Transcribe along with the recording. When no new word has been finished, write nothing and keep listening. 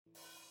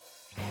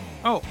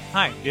Oh,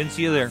 hi, didn't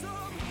see you there.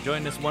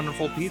 Enjoying this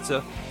wonderful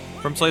pizza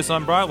from Slice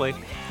on Broadway.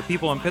 The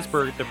people in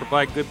Pittsburgh that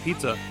provide good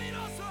pizza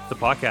to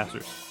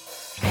podcasters.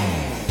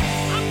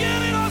 I'm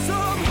getting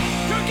awesome,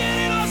 you're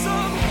getting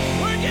awesome,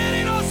 we're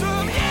getting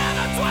awesome, yeah,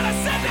 that's what I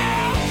said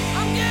now.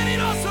 I'm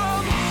getting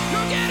awesome,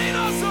 you're getting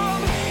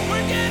awesome,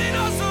 we're getting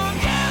awesome,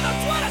 yeah,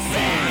 that's what I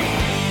said.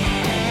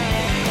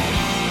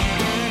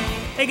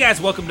 Hey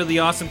guys, welcome to the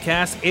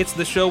Awesmecast. It's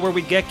the show where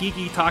we get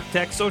geeky, talk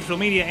tech, social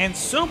media, and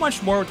so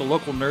much more with the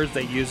local nerds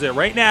that use it.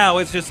 Right now,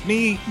 it's just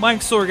me,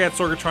 Mike Sorg at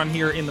Sorgatron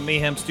here in the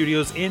Mayhem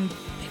Studios in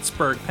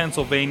Pittsburgh,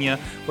 Pennsylvania,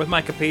 with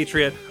my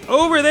compatriot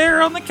over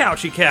there on the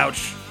couchy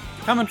couch.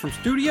 Coming from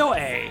Studio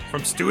A.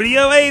 From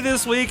Studio A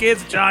this week,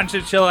 it's John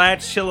Chichilla at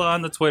Chilla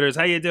on the Twitters.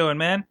 How you doing,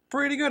 man?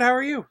 Pretty good. How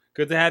are you?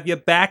 Good to have you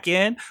back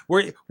in.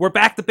 We're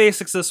back to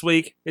basics this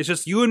week. It's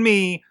just you and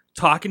me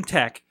talking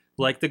tech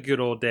like the good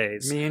old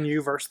days. Me and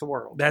you versus the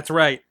world. That's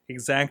right.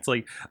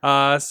 Exactly.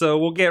 So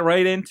we'll get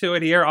right into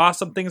it here.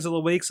 Awesome things of the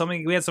week.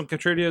 We had some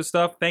contributive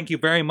stuff. Thank you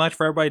very much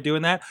for everybody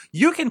doing that.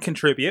 You can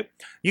contribute.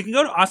 You can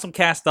go to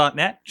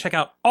awesomecast.net, check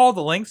out all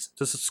the links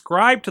to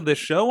subscribe to the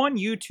show on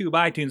YouTube,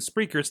 iTunes,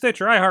 Spreaker,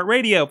 Stitcher,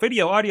 iHeartRadio,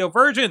 video, audio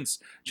versions.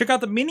 Check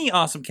out the mini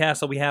Awesomecast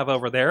that we have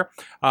over there.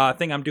 I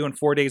think I'm doing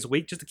 4 days a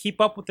week just to keep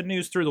up with the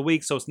news through the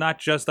week, so it's not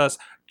just us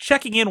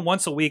checking in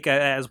once a week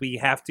as we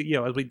have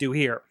to, as we do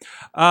here.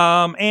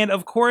 And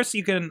of course,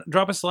 you can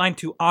drop us a line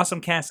to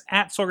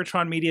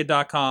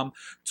awesomecast@sorgatronmedia.com,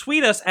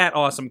 tweet us at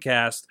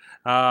Awesomecast,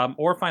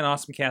 or find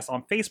Awesomecast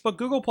on Facebook,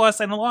 Google+,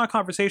 and a lot of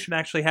conversation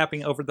actually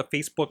happening over the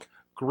Facebook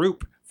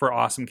group for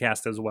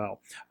Awesomecast as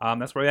well.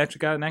 That's where we actually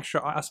got an extra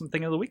awesome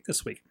thing of the week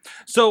this week.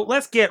 So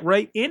let's get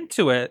right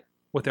into it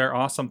with our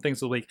awesome things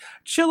of the week.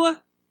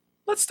 Chilla,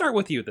 let's start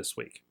with you this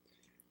week.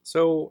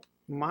 So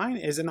mine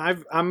is, and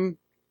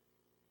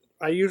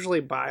I usually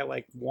buy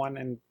like one,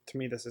 and to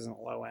me this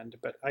isn't low end,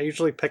 but I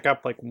usually pick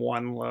up like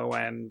one low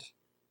end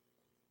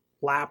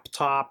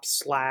laptop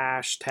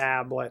 /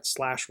 tablet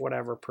 /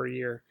 whatever per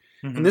year.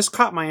 Mm-hmm. And this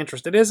caught my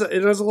interest. It is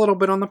a little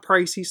bit on the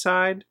pricey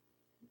side.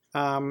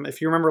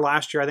 If you remember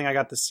last year, I think I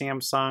got the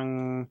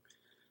Samsung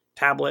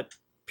tablet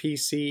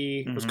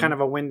PC. It was kind of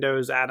a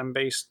Windows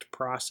Atom-based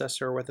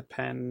processor with a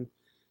pen,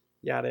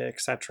 yada,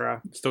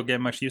 etc. Still get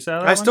much use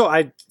out of that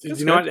I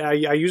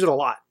use it a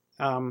lot.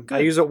 I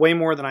use it way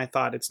more than I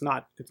thought. It's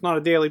not a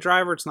daily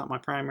driver. It's not my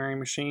primary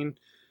machine,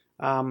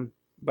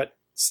 but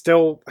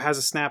still has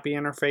a snappy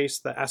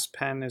interface. The S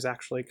Pen is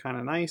actually kind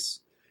of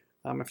nice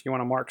if you want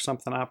to mark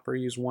something up or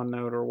use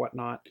OneNote or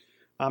whatnot.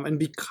 And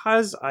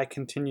because I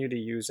continue to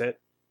use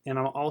it, and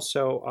I'm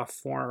also a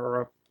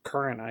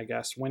current, I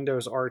guess,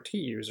 Windows RT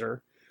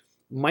user,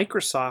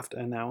 Microsoft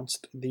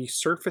announced the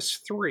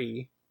Surface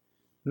 3.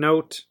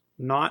 Note,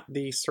 not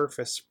the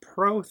Surface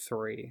Pro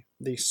 3,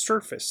 the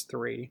Surface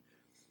 3,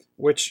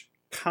 which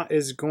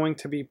is going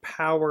to be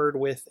powered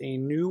with a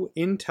new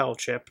Intel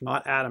chip,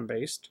 not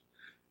Atom-based.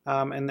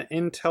 And the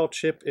Intel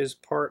chip is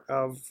part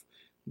of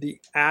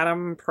the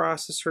Atom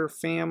processor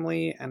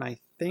family, and I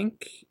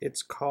think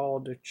it's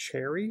called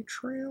Cherry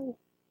Trail,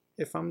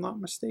 if I'm not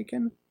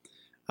mistaken.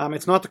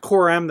 It's not the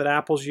Core M that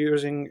Apple's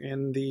using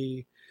in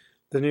the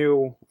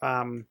new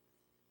MacBook,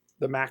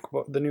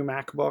 the new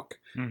MacBook.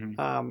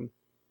 Mm-hmm.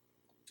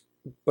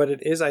 But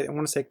it is, I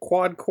want to say,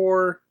 quad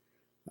core.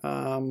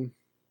 The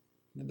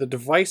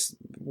device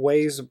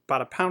weighs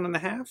about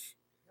 1.5 pounds,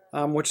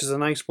 which is a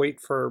nice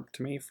weight for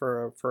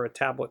a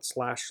tablet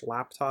 /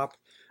 laptop.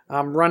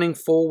 Running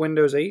full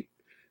Windows 8,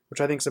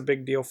 which I think is a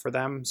big deal for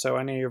them. So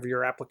any of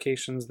your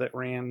applications that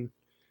ran,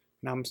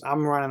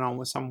 I'm running on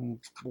with some,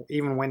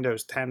 even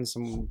Windows 10,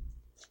 some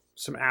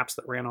apps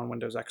that ran on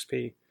Windows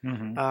XP.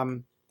 Mm-hmm.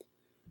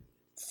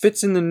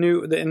 Fits in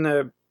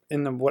the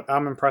what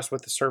I'm impressed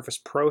with the Surface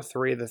Pro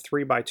 3, the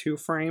 3x2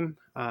 frame.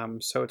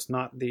 So it's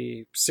not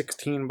the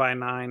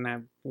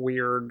 16x9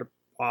 weird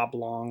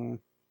oblong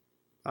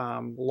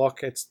look.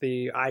 It's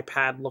the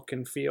iPad look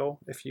and feel,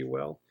 if you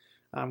will.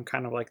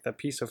 Kind of like the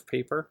piece of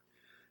paper.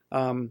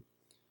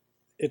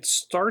 It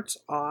starts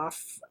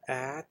off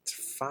at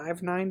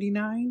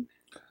 $599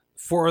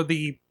 for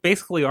the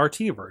basically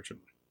RT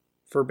version.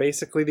 For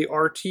basically the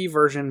RT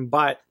version,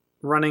 but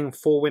running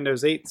full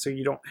Windows 8, so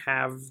you don't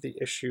have the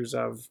issues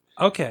of,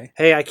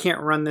 hey, I can't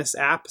run this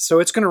app.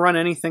 So it's going to run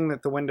anything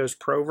that the Windows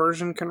Pro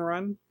version can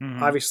run,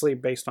 obviously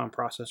based on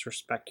processor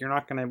spec. You're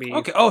not going to be...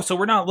 Okay, so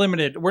we're not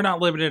limited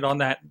on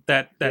that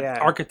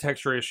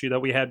architecture issue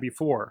that we had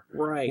before.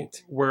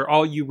 Right. Where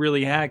all you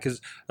really had,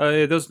 because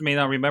those may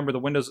not remember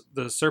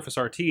the Surface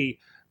RT,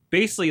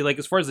 basically, like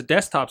as far as the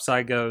desktop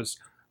side goes,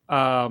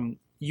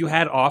 you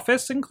had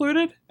Office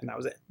included, and that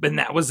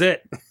was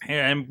it.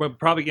 And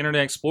probably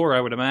Internet Explorer,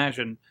 I would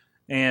imagine.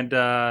 And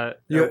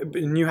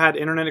you had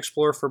Internet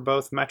Explorer for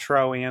both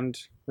Metro and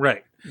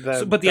right.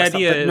 But the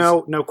idea is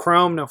no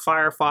Chrome, no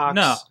Firefox.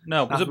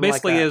 No. So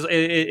basically,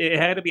 it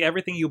had to be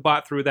everything you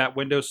bought through that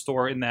Windows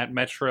Store in that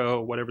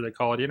Metro, whatever they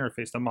call it,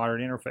 interface, the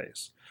modern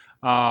interface,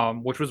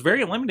 which was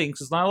very limiting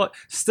because a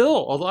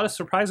lot of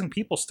surprising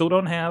people still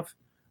don't have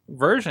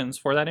versions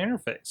for that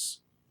interface.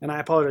 And I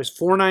apologize,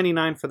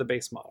 $499 for the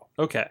base model.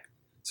 Okay.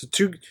 So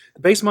the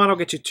base model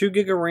gets you 2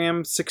 gig of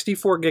RAM,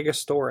 64 gig of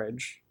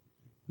storage.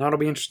 Now it'll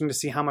be interesting to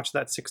see how much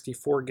that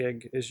 64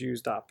 gig is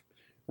used up.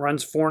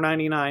 Runs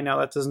 $499. Now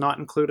that does not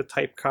include a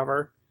type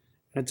cover,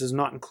 and it does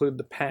not include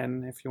the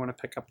pen. If you want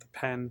to pick up the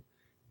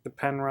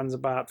pen runs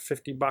about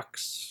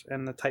 $50,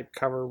 and the type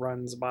cover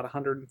runs about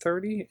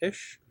 130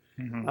 ish.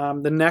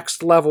 Mm-hmm. The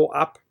next level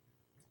up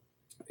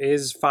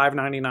is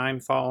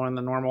 $599, following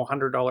the normal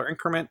 $100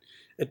 increment.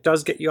 It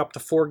does get you up to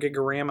 4 gig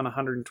of RAM and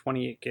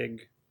 128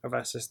 gig of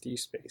SSD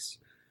space.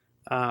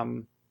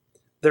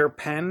 Their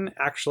pen,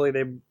 actually,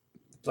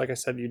 like I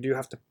said, you do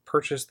have to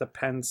purchase the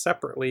pen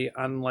separately,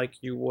 unlike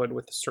you would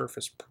with the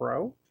Surface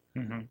Pro.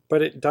 Mm-hmm.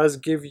 But it does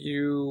give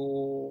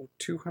you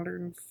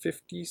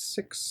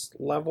 256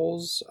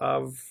 levels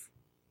of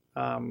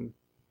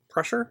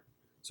pressure,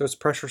 so it's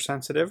pressure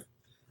sensitive.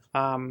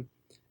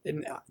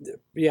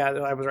 Yeah,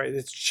 I was right.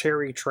 It's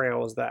Cherry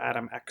Trail is the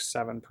Atom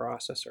X7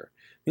 processor.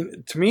 I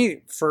mean, to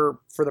me,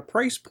 for the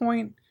price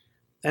point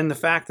and the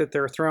fact that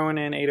they're throwing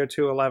in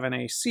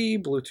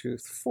 802.11ac,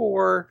 Bluetooth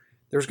 4,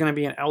 there's going to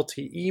be an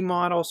LTE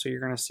model, so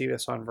you're going to see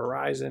this on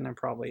Verizon and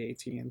probably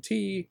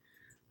AT&T.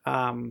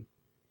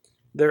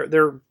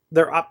 They're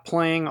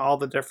upplaying all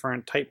the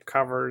different type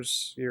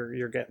covers.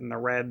 You're getting the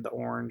red, the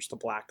orange, the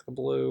black, the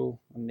blue,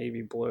 the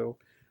navy blue.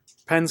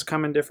 Pens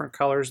come in different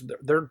colors.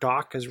 Their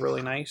dock is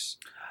really nice.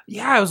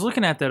 Yeah, I was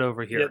looking at that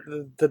over here.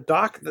 Yeah, the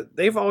dock,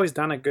 they've always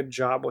done a good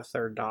job with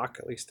their dock,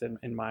 at least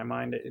in my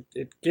mind.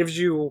 It gives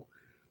you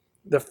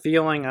the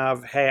feeling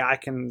of, hey, I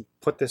can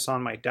put this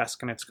on my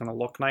desk and it's going to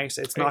look nice.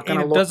 It's not going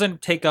to look... It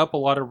doesn't take up a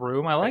lot of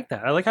room. I like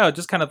that. I like how it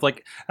just kind of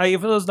like,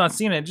 if those not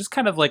seen it, it just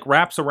kind of like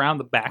wraps around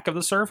the back of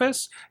the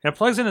Surface and it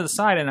plugs into the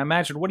side. And I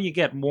imagine, what do you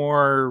get?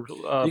 More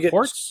you get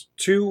ports?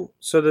 Two.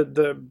 So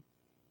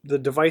the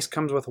device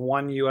comes with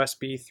one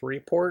USB 3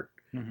 port,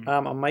 Mm-hmm.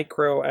 A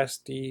micro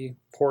SD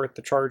port,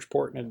 the charge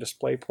port, and a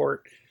display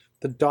port.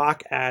 The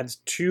dock adds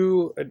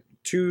two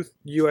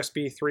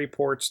USB 3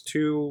 ports,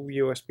 two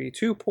USB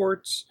 2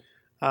 ports.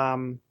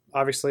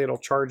 Obviously, it'll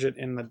charge it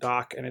in the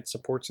dock, and it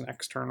supports an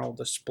external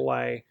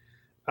display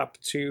up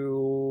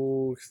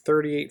to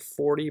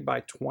 3840 by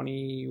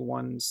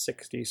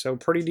 2160. So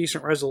pretty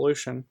decent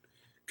resolution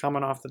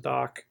coming off the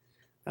dock.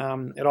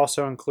 It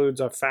also includes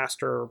a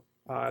faster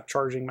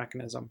charging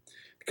mechanism.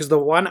 Because the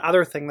one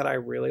other thing that I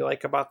really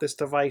like about this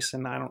device,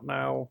 and I don't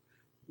know,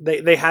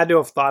 they had to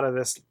have thought of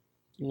this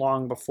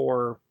long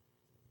before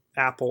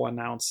Apple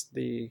announced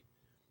the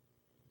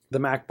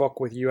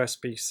MacBook with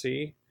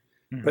USB-C.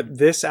 Mm-hmm. But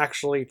this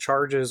actually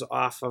charges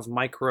off of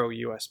micro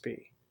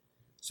USB.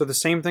 So the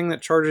same thing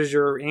that charges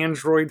your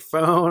Android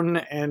phone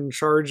and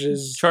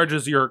charges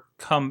your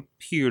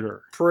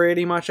computer.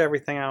 Pretty much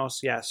everything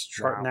else, yes.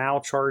 Wow. Now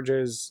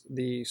charges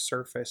the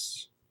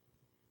Surface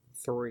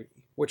 3,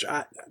 which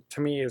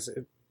to me is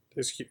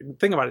huge.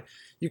 Think about it.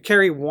 You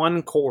carry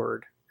one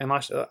cord,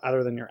 unless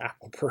other than your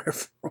Apple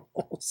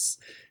peripherals.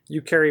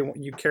 You carry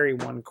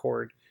one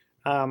cord.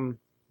 To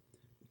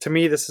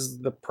me, this is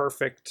the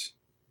perfect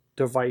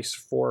device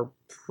for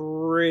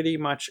pretty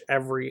much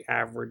every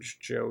average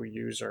Joe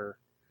user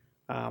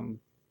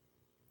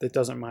that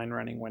doesn't mind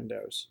running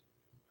Windows.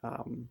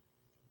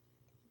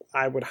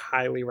 I would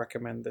highly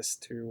recommend this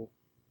to,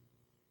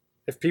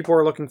 if people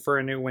are looking for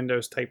a new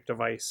Windows type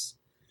device.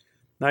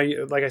 Now,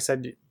 like I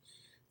said,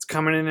 it's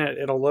coming in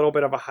at a little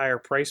bit of a higher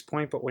price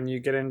point, but when you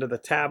get into the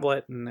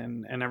tablet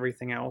and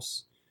everything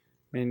else,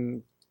 I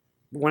mean,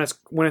 when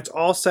it's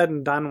all said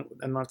and done,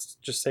 and let's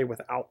just say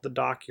without the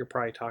dock, you're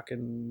probably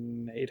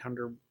talking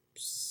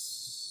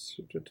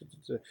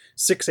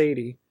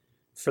 680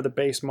 for the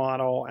base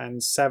model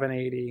and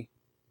 780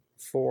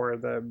 for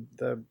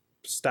the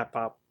step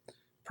up.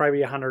 Probably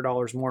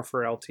 $100 more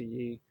for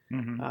LTE.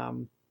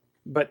 Mm-hmm.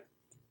 But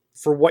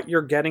for what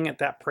you're getting at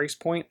that price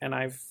point, and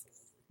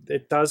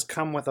it does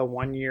come with a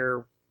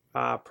 1-year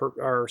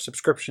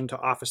subscription to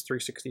Office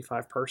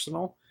 365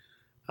 Personal,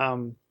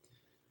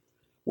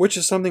 which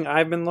is something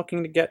I've been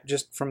looking to get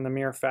just from the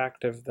mere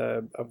fact of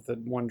the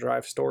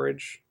OneDrive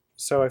storage.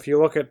 So if you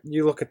look at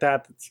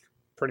that, it's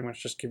pretty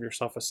much just give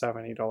yourself a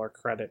 $70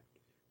 credit.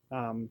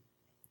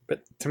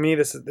 But to me,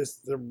 this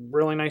is a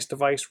really nice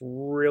device,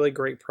 really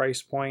great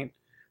price point.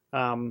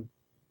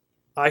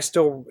 I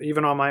still,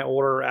 even on my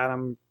older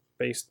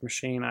Atom-based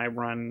machine, I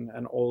run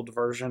an old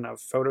version of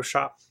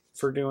Photoshop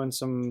for doing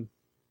some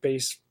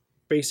basic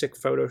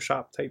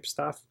Photoshop type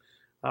stuff.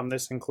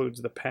 This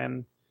includes the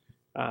pen.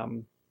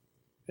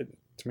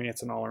 To me,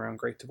 it's an all-around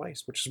great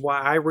device, which is why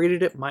I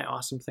rated it my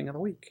awesome thing of the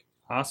week.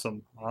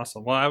 Awesome.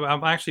 Well,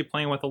 I'm actually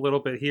playing with a little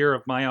bit here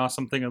of my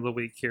awesome thing of the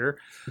week here.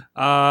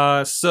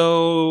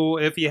 So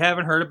if you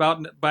haven't heard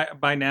about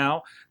by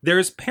now,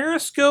 there's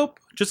Periscope.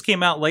 Just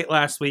came out late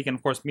last week, and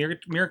of course,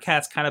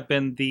 Meerkat's kind of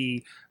been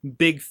the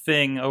big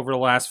thing over the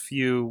last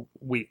few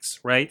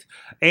weeks, right?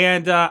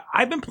 And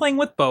I've been playing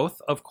with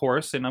both, of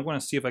course, and I'm going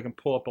to see if I can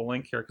pull up a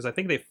link here, because I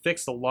think they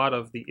fixed a lot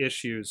of the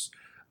issues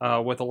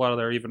with a lot of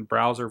their even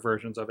browser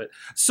versions of it.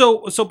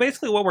 So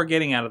basically what we're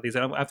getting out of these,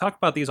 and I've talked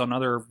about these on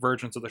other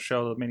versions of the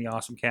show, the mini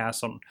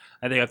Awesmecasts.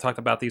 I think I've talked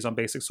about these on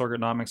Basic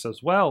Ergonomics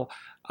as well.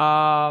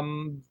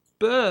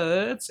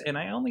 But, and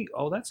I only,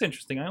 that's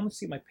interesting. I only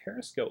see my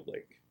Periscope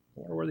link. I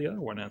wonder where the other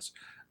one is.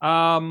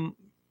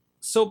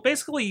 So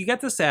basically, you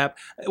get this app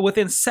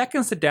within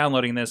seconds of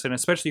downloading this, and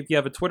especially if you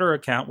have a Twitter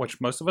account, which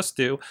most of us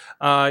do,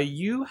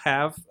 you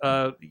have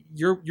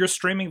your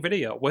streaming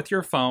video with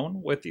your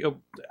phone, with your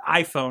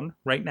iPhone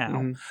right now.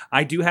 Mm-hmm.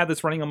 I do have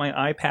this running on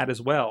my iPad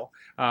as well.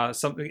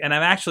 And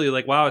I'm actually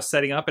like, while I was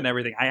setting up and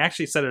everything, I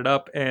actually set it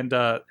up and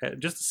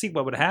just to see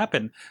what would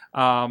happen.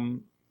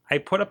 I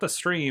put up the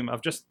stream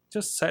of just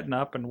setting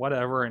up and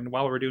whatever, and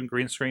while we were doing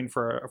green screen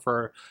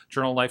for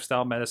Journal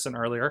Lifestyle Medicine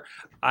earlier,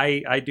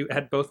 I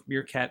had both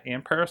Meerkat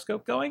and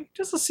Periscope going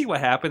just to see what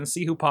happens,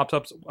 see who pops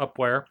up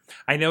where.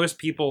 I noticed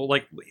people,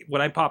 like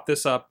when I popped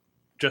this up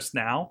just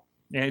now,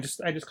 and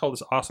I just called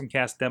this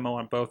Awesmecast demo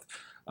on both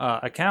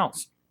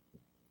accounts.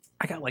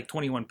 I got like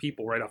 21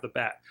 people right off the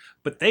bat,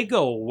 but they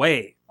go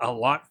away a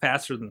lot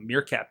faster than the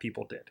Meerkat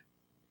people did.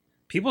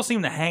 People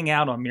seem to hang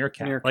out on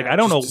Meerkat. Like I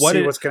don't know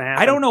what's gonna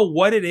happen. I don't know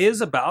what it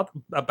is about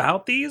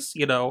these.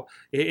 You know,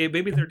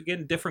 maybe they're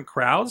getting different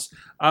crowds.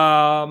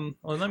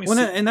 Let me see.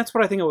 And that's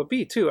what I think it would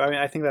be too. I mean,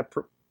 I think that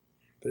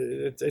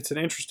it's an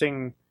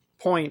interesting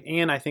point,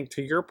 and I think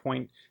to your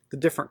point, the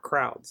different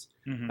crowds.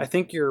 Mm-hmm. I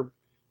think your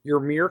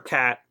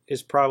Meerkat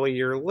is probably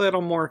your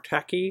little more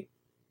techie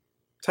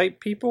type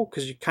people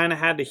because you kind of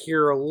had to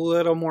hear a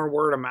little more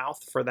word of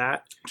mouth for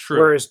that. True.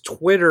 Whereas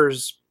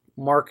Twitter's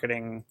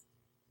marketing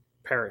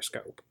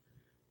Periscope.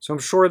 So I'm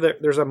sure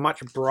that there's a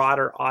much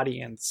broader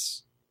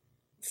audience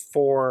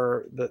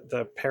for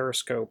the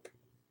Periscope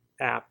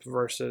app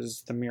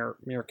versus the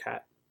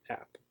Meerkat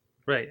app.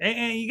 Right.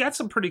 And you got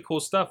some pretty cool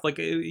stuff. Like,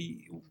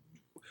 you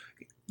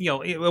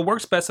know, it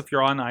works best if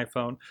you're on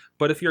iPhone,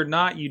 but if you're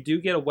not, you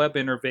do get a web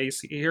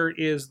interface. Here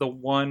is the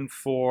one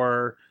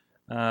for,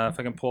 if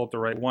I can pull up the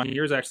right one,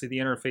 here's actually the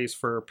interface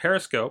for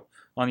Periscope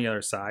on the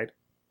other side.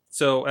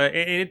 So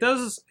it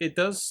does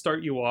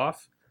start you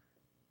off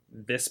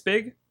this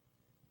big.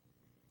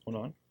 Hold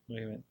on.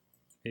 Wait a minute.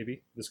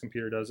 Maybe this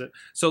computer does it.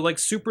 So like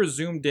super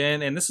zoomed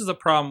in, and this is a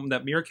problem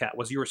that Meerkat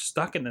was. You were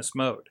stuck in this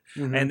mode,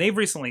 mm-hmm. and they've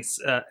recently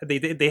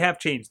they have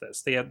changed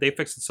this. They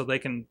fixed it so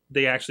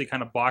they actually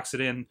kind of box it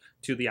in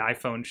to the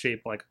iPhone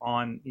shape, like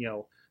on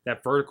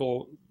that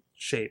vertical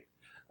shape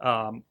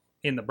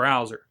in the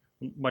browser,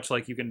 much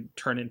like you can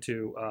turn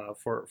into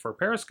for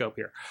Periscope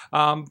here.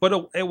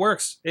 But it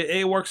works.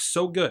 It works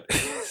so good.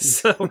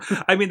 So,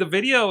 I mean, the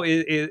video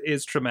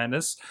is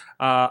tremendous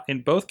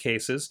in both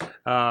cases.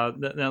 Now,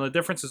 the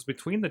differences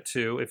between the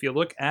two, if you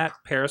look at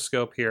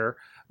Periscope here,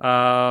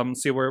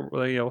 see where,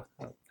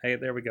 hey,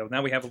 there we go.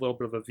 Now we have a little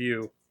bit of a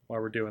view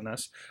while we're doing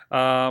this.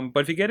 But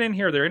if you get in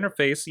here, their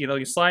interface,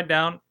 you slide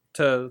down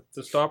to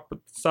stop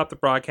the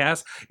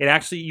broadcast. It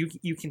actually,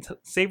 you can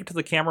save it to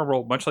the camera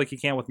roll, much like you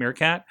can with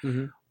Meerkat.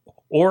 Mm-hmm.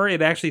 Or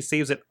it actually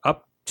saves it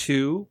up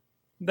to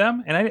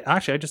them. And I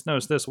just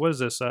noticed this. What is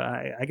this?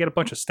 I get a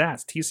bunch of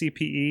stats.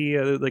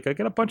 TCPE. I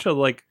get a bunch of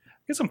I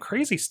get some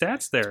crazy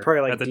stats there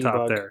at the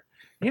top there.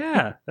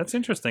 Yeah, that's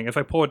interesting. If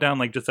I pull it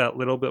down just that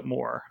little bit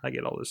more, I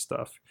get all this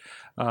stuff.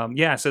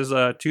 It says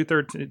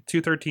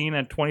 213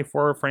 at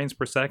 24 frames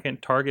per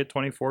second. Target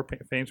 24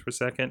 frames per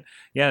second.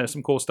 Yeah, there's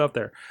some cool stuff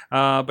there.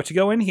 But you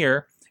go in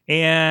here.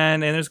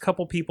 And there's a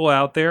couple people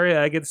out there.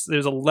 I guess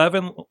there's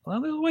 11.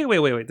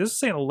 Wait. This is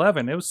saying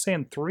 11. It was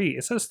saying 3.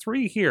 It says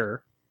 3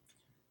 here.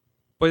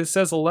 But it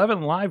says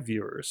 11 live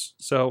viewers.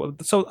 So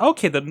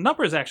okay, the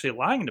number is actually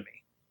lying to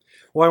me.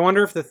 Well, I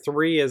wonder if the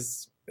 3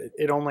 is...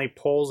 It only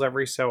pulls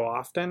every so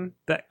often.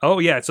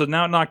 So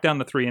now it knocked down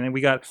to 3. And then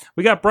we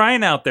got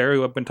Brian out there,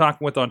 who I've been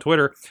talking with on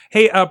Twitter.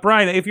 Hey,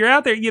 Brian, if you're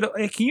out there,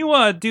 can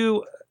you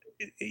do...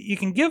 You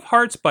can give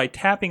hearts by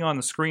tapping on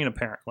the screen,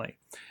 apparently.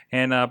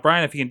 And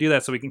Brian, if you can do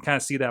that, so we can kind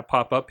of see that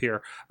pop up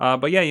here.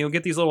 But yeah, you'll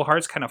get these little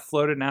hearts kind of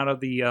floating out of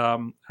the.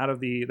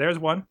 There's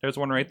one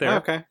right there.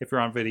 Okay. If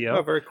you're on video.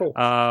 Oh, very cool.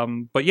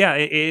 But yeah,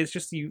 it's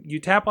just you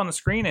tap on the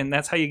screen, and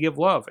that's how you give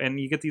love, and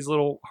you get these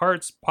little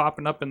hearts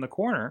popping up in the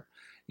corner,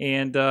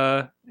 and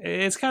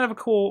it's kind of a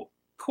cool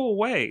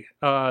way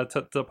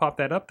to pop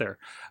that up there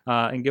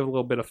and give a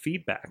little bit of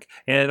feedback.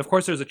 And of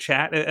course, there's a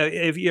chat.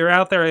 If you're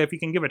out there, if you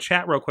can give a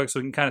chat real quick so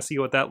we can kind of see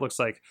what that looks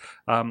like.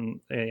 I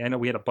know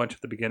we had a bunch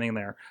at the beginning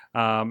there.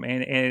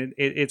 And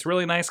it's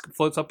really nice. It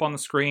floats up on the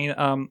screen.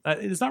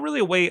 It's not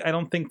really a way, I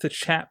don't think, to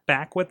chat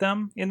back with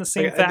them in the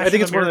same fashion. I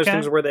think it's one of those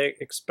things where they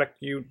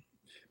expect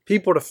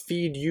people to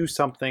feed you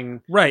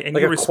something, right? And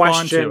like you a respond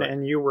question, to it.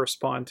 and you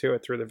respond to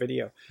it through the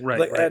video,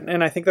 right?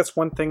 And I think that's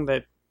one thing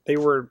that they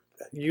were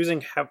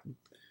using.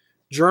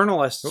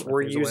 Journalists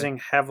were using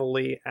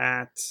heavily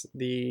at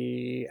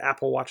the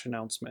Apple Watch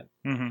announcement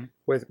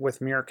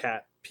with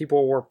Meerkat.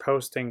 People were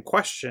posting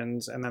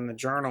questions, and then the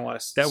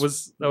journalists that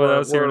was what I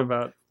was hearing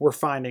about. We're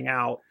finding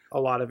out a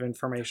lot of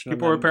information.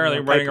 People are apparently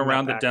running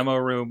around the back. demo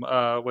room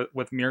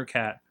with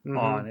Meerkat Mhm.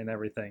 on and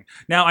everything.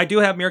 Now, I do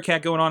have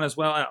Meerkat going on as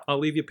well. I'll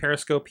leave you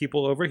Periscope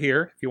people over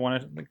here if you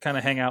want to kind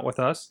of hang out with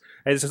us.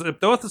 This is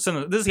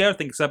the other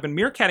thing, because I've been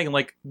Meerkatting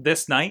like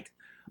this night,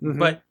 Mhm.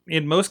 but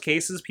in most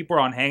cases, people are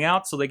on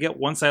Hangout, so they get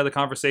one side of the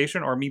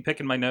conversation, or me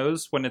picking my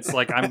nose when it's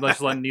like I'm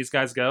just letting these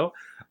guys go.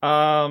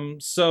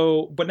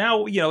 But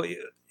now,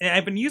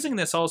 I've been using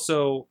this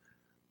also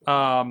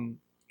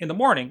in the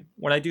morning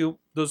when I do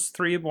those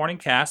 3 morning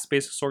casts,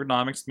 Basic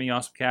Ergonomics, Me,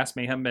 Awesmecast,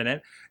 Mayhem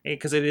Minute,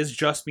 because it is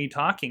just me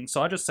talking.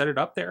 So I just set it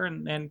up there,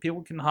 and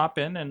people can hop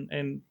in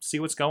and see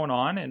what's going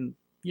on, and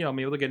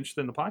maybe they'll get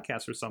interested in the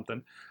podcast or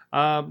something.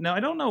 Now, I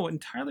don't know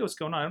entirely what's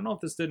going on. I don't know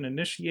if this didn't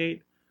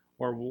initiate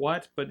or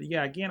what, but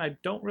yeah, again, I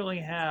don't really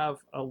have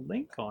a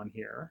link on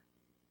here.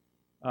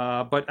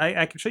 But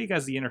I can show you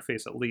guys the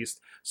interface at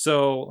least.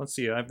 So let's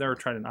see. I've never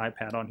tried an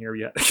iPad on here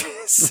yet.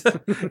 So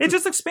it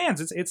just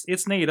expands.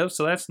 It's native,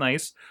 so that's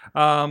nice.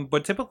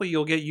 But typically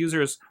you'll get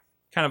users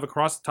kind of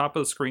across the top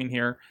of the screen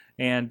here,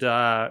 and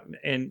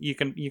you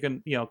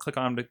can click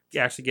on them to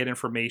actually get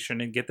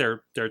information and get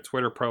their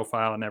Twitter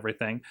profile and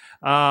everything.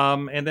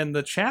 And then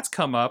the chats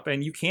come up,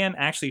 and you can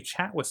actually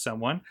chat with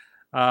someone.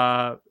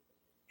 And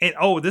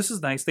this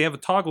is nice. They have a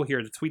toggle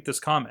here to tweet this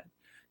comment.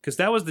 Because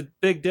that was the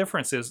big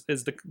difference is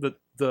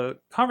the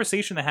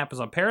conversation that happens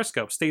on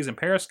Periscope stays in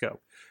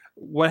Periscope.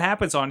 What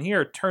happens on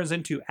here turns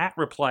into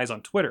 @replies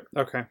on Twitter.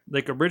 Okay.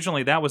 Like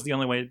originally that was the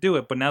only way to do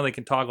it, but now they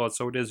can toggle it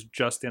so it is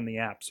just in the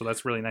app. So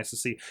that's really nice to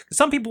see. Because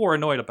some people were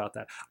annoyed about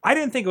that. I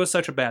didn't think it was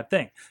such a bad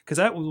thing. Because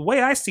the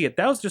way I see it,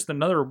 that was just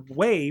another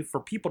way for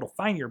people to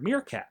find your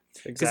Meerkat.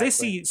 Because they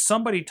see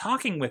somebody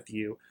talking with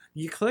you,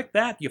 you click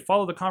that, you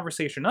follow the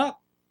conversation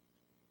up,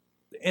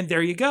 and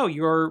there you go.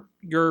 You're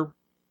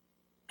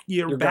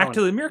back going.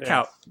 to the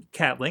Meerkat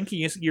cat link.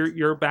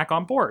 You're back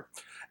on board,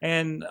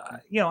 and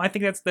I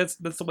think that's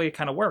the way it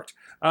kind of worked.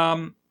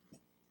 But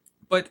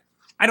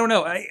I don't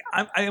know.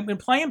 I've been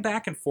playing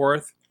back and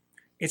forth.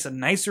 It's a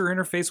nicer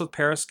interface with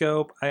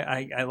Periscope.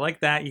 I like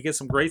that. You get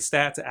some great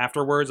stats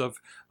afterwards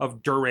of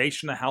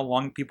duration of how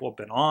long people have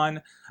been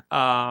on,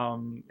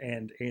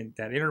 and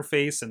that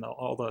interface and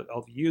all the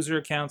user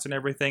accounts and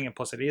everything. And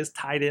plus, it is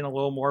tied in a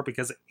little more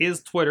because it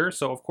is Twitter,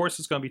 so of course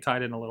it's going to be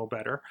tied in a little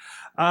better.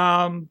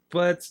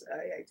 But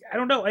I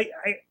don't know.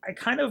 I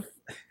kind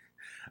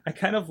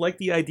of like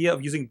the idea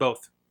of using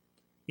both.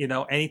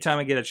 Anytime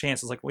I get a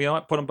chance, it's like, well,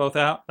 put them both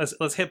out.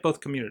 Let's hit both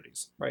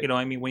communities. Right.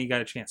 When you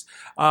got a chance.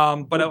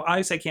 But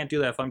obviously I can't do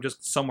that if I'm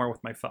just somewhere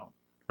with my phone,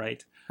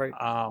 right? Right.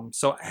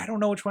 So I don't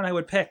know which one I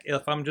would pick.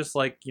 If I'm just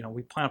like,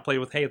 we plan to play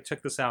with, hey,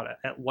 check this out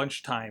at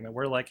lunchtime, and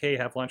we're like, hey,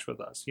 have lunch with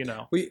us,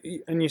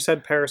 And you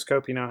said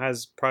Periscope,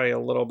 has probably a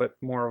little bit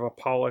more of a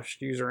polished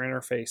user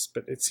interface,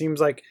 but it seems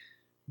like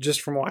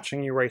just from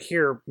watching you right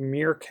here,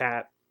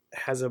 Meerkat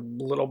has a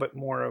little bit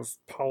more of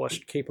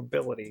polished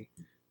capability.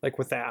 Like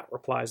with that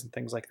replies and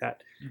things like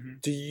that. Mm-hmm.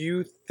 Do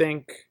you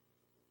think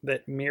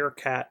that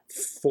Meerkat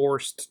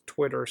forced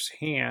Twitter's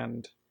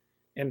hand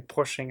in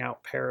pushing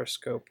out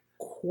Periscope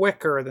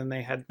quicker than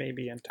they had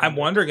maybe intended? I'm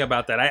wondering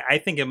about that. I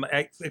think,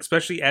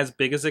 especially as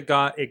big as it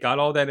got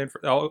all that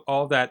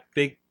all that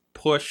big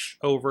push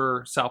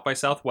over South by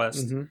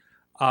Southwest.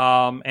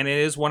 Mm-hmm. And it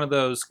is one of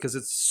those because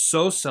it's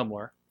so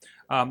similar.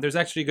 There's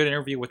actually a good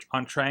interview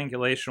on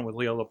triangulation with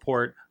Leo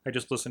Laporte. I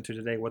just listened to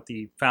today what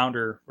the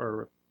founder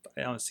or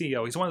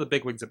CEO, he's one of the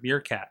big wigs at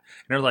Meerkat,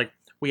 and they're like,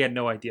 we had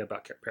no idea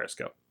about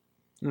Periscope.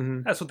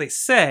 Mm-hmm. That's what they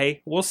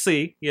say. We'll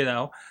see,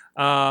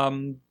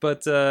 and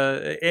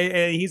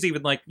he's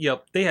even like,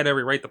 they had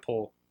every right to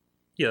pull,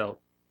 the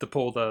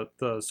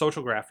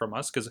social graph from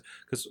us because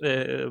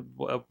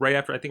right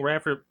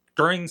after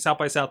during South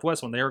by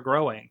Southwest when they were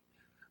growing,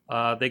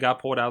 they got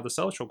pulled out of the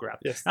social graph.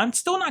 Yes. I'm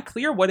still not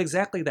clear what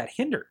exactly that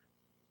hindered.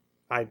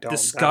 I don't.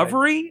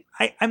 Discovery?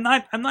 I'm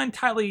not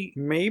entirely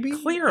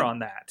clear on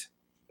that.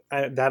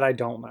 I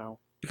don't know.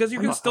 Because you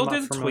can still do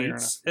the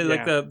tweets,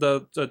 like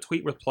the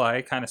tweet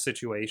reply kind of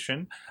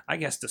situation. I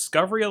guess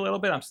discovery a little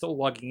bit. I'm still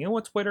logging in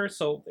with Twitter,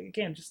 so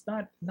again, just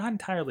not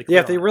entirely clear.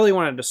 Yeah, if they really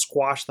wanted to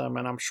squash them,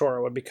 and I'm sure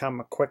it would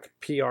become a quick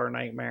PR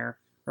nightmare,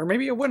 or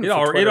maybe it wouldn't. It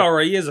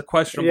already is a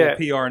questionable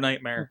PR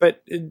nightmare.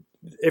 But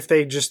if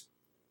they just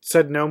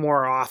said no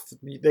more auth,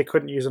 they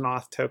couldn't use an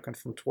auth token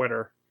from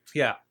Twitter.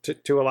 Yeah,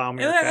 to allow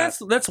me.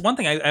 That's one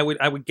thing I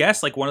would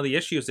guess. Like one of the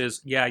issues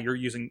is you're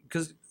using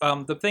because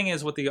the thing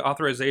is with the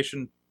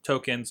authorization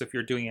tokens, if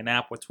you're doing an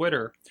app with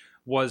Twitter,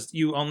 was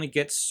you only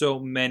get so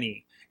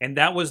many, and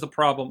that was the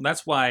problem.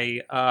 That's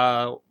why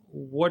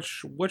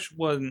which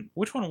one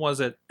was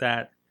it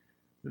that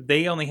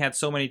they only had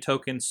so many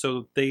tokens,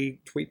 so they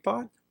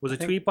Tweetbot was it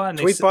Tweetbot? And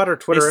Tweetbot or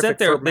Twitterific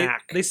for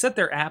Mac. They set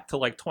their app to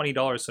like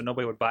 $20 so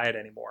nobody would buy it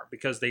anymore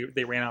because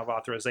they ran out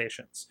of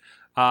authorizations.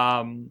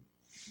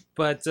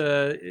 But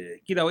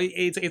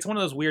it's one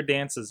of those weird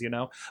dances,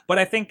 But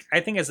I think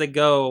as they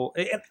go,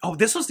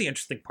 this was the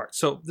interesting part.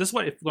 So this is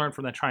what I learned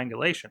from the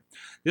triangulation.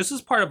 This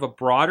is part of a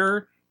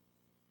broader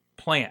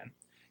plan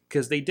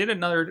because they did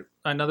another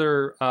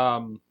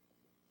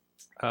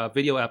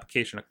video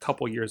application a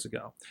couple years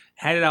ago.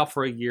 Had it out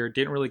for a year,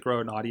 didn't really grow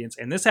an audience,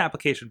 and this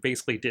application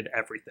basically did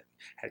everything.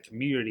 Had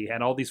community,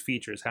 had all these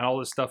features, had all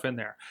this stuff in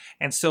there.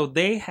 And so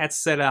they had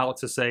set out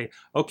to say,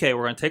 okay,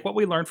 we're going to take what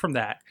we learned from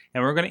that,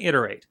 and we're going to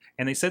iterate.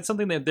 And they said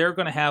something that they're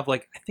going to have,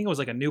 like, I think it was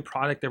like a new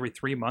product every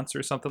 3 months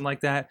or something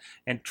like that,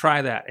 and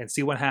try that and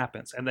see what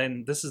happens. And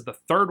then this is the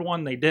third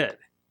one they did,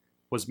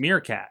 was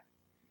Meerkat.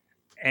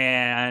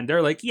 And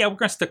they're like, yeah, we're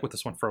going to stick with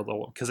this one for a little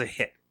while because it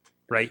hit.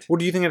 Right. Well,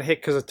 do you think it hit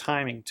because of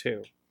timing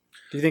too?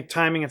 Do you think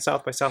timing in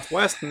South by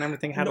Southwest and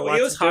everything had a lot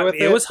it was to do hot. with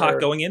it? It was hot or?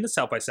 going into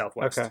South by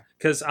Southwest. Okay.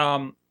 Because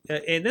and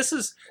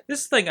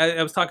this thing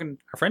I was talking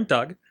to our friend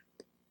Doug.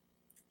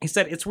 He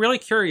said it's really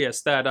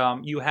curious that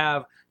you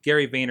have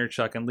Gary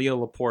Vaynerchuk and Leo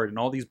Laporte and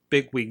all these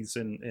bigwigs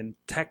in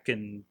tech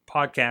and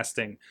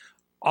podcasting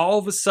all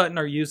of a sudden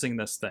are using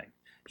this thing.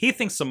 He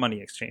thinks some money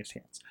exchanged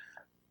hands.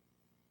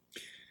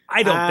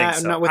 I don't think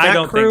so. No, with I that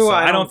don't crew, think so.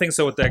 I don't think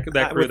so with that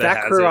crew with that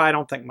has crew, it. I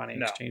don't think money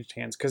No. exchanged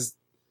hands because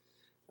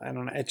I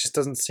don't know. It just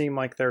doesn't seem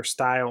like their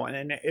style.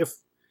 And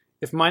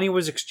if money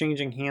was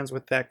exchanging hands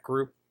with that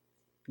group,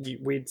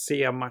 we'd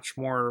see a much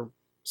more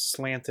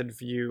slanted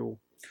view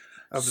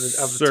of the tech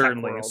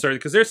world. Certainly,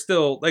 because they're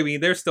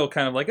still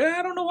kind of like,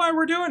 I don't know why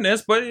we're doing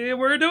this, but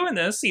we're doing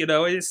this. You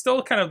know, it's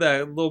still kind of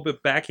that little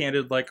bit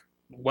backhanded, like,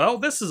 well,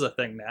 this is a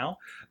thing now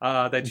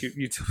that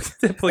you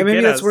typically maybe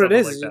get that's what it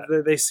is. like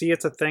that. They see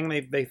it's a thing.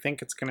 They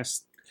think it's gonna.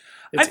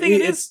 I think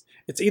it is.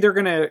 It's either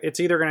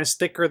gonna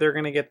stick or they're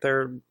gonna get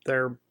their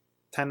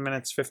 10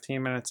 minutes,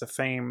 15 minutes of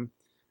fame.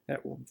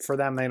 For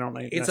them, they don't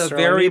It's a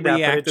necessarily very need that,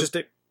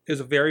 reactive. It was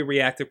a very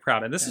reactive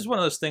crowd, and this is one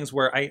of those things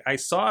where I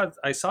saw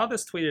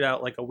this tweeted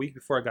out like a week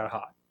before it got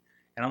hot,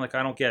 and I'm like,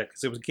 I don't get it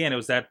because it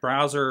was that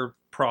browser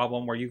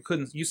problem where you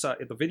saw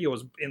the video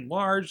was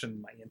enlarged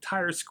and my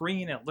entire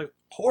screen and it looked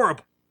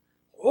horrible.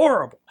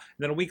 And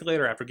then a week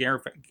later, after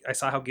I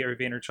saw how Gary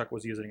Vaynerchuk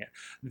was using it,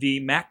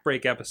 the Mac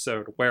Break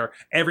episode where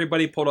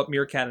everybody pulled up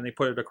Meerkat and they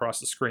put it across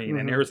the screen,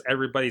 and here's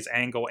everybody's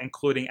angle,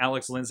 including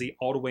Alex Lindsay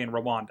all the way in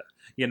Rwanda,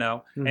 you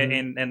know,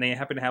 and they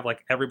happened to have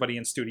like everybody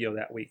in studio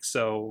that week,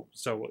 so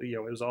you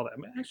know it was all that.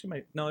 Actually,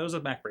 it was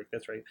a Mac Break.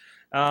 That's right.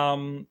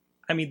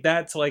 I mean,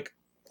 that's like,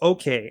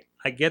 okay,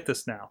 I get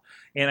this now.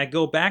 And I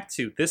go back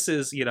to, this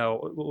is, you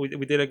know,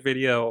 we did a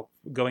video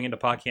going into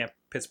PodCamp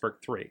Pittsburgh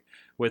 3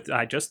 with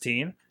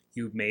Justine.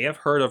 You may have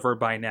heard of her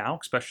by now,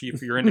 especially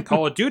if you're into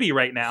Call of Duty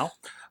right now.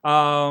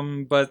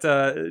 But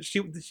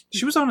she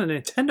was on a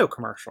Nintendo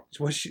commercial.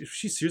 Was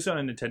she was on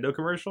a Nintendo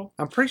commercial?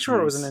 I'm pretty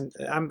sure it was I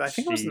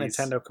think it was a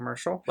Nintendo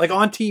commercial. Like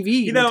on TV,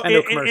 you know,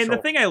 Nintendo commercial. And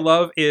the thing I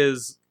love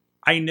is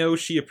I know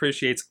she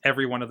appreciates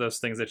every one of those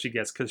things that she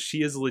gets because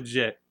she is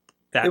legit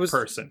that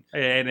person,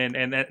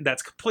 and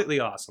that's completely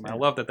awesome. I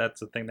love that that's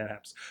the thing that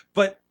happens.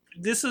 But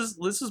this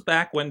is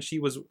back when she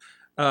was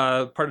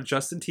part of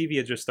Justin TV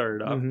had just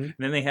started up, and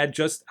then they had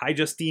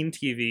iJustine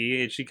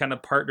TV, and she kind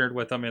of partnered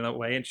with them in a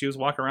way, and she was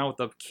walking around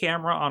with a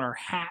camera on her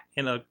hat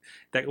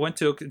that went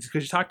to,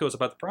 because she talked to us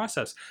about the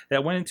process,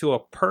 that went into a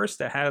purse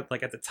that had,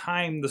 like, at the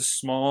time, the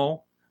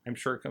small, I'm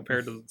sure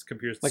compared to the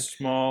computers, like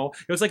small,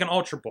 it was like an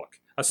Ultrabook,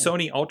 a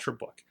Sony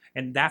Ultrabook,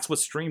 and that's what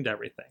streamed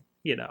everything,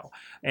 you know,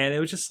 and it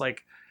was just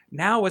like,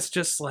 now it's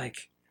just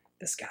like,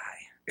 this guy,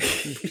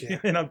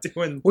 and I'm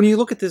doing... When you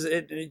look at this,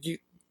 you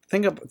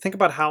think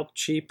about how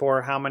cheap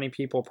or how many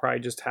people probably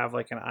just have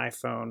like an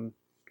iPhone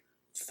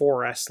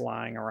 4S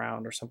lying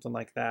around or something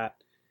like that.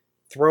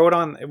 Throw it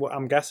on,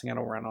 I'm guessing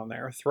it'll run on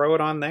there. Throw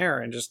it on there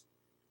and just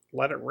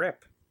let it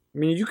rip. I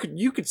mean,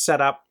 you could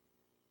set up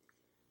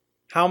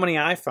how many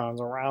iPhones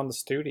around the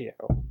studio.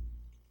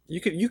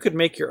 You could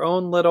make your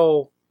own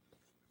little...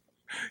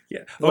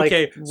 Yeah. Like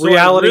okay. So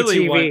reality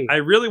TV. I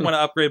really want to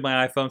upgrade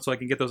my iPhone so I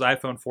can get those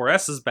iPhone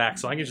 4S's back,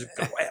 so I can just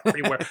go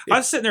everywhere. I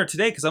was sitting there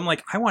today because I'm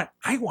like, I want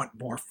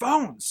more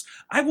phones.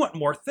 I want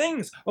more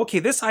things. Okay,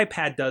 this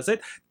iPad does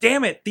it.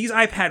 Damn it, these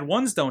iPad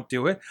 1s don't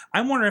do it.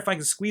 I'm wondering if I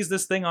can squeeze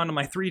this thing onto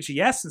my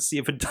 3GS and see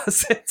if it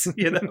does it.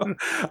 You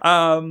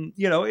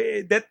know,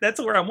 that's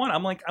where I want.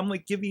 I'm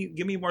like, give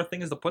me more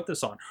things to put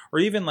this on, or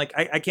even like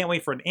I can't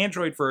wait for an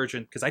Android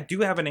version because I do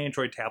have an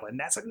Android tablet, and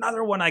that's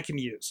another one I can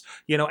use.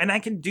 You know, and I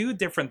can do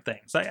different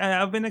things.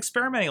 I've been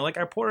experimenting. Like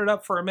I poured it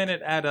up for a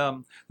minute at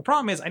the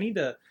problem is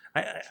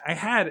I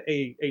had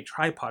a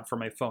tripod for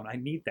my phone. I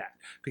need that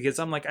because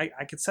I'm like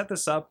I could set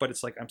this up, but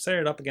it's like I'm setting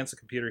it up against the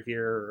computer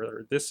here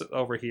or this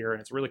over here, and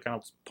it's really kind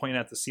of pointing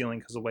at the ceiling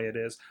because of the way it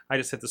is. I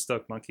just hit the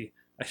Stoke Monkey.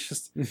 I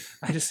just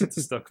hit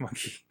the Stoke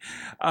Monkey.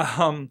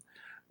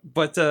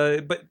 But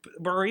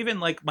or even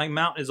like my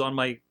mount is on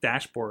my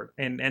dashboard,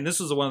 and this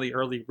was one of the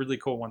early really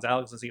cool ones.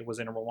 Alex was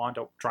in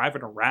Rwanda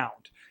driving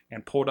around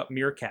and pulled up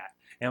Meerkat.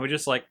 And we're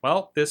just like,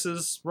 well, this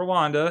is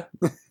Rwanda,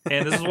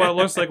 and this is what it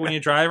looks like when you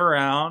drive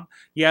around.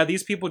 Yeah,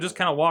 these people just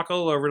kind of walk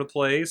all over the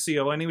place, you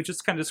know. And he was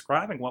just kind of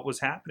describing what was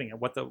happening and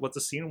what the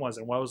scene was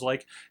and what it was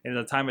like in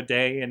the time of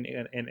day and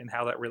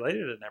how that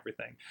related and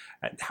everything.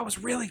 And that was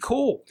really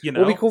cool, you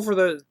know. What would be cool for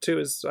those too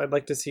is I'd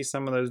like to see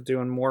some of those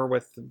doing more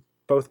with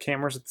both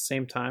cameras at the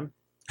same time.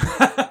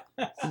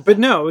 But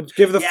no,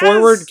 give the Yes!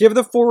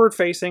 forward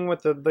facing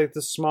with the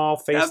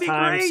small That'd be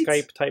FaceTime, great.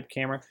 Skype type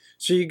camera,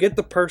 so you get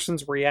the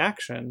person's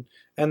reaction,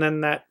 and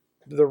then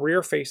the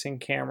rear facing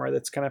camera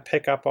that's going to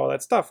pick up all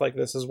that stuff. Like,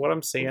 this is what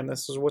I'm seeing,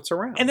 this is what's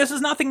around. And this is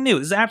nothing new.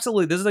 This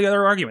is the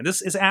other argument.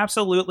 This is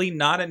absolutely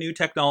not a new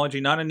technology,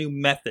 not a new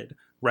method,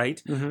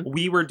 right? Mhm.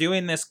 We were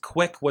doing this.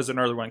 Quick was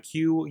another one,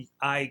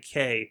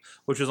 QIK,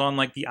 which was on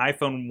like the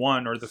iPhone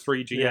 1 or the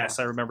 3GS.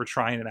 Yeah. I remember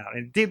trying it out.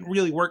 And it didn't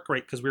really work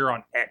great because we were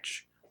on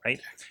Edge, right?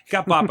 It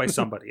got bought by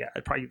somebody. Yeah,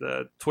 probably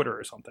the Twitter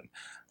or something.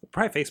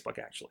 Probably Facebook,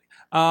 actually.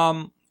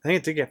 I think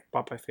it did get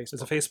bought by Facebook.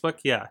 Is it Facebook?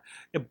 Yeah.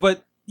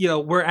 But,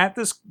 we're at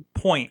this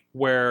point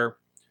where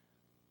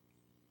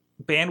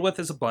bandwidth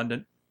is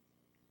abundant.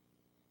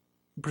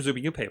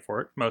 Presuming you pay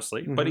for it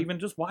mostly, but even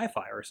just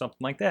Wi-Fi or something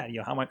like that.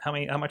 How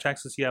much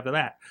access do you have to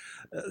that?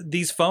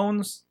 These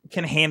phones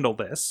can handle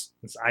this.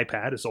 This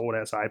iPad, this old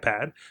ass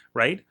iPad,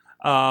 right?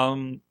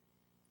 And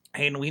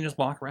we can just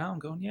walk around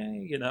going,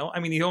 yay, I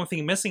mean, the only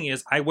thing missing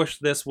is I wish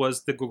this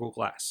was the Google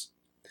Glass.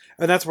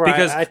 And that's where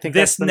Because I think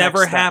this that's the never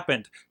next step.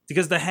 happened.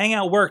 Because the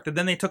Hangout worked, and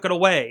then they took it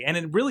away, and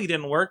it really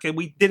didn't work, and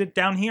we did it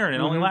down here, and it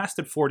only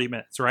lasted 40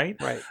 minutes, right?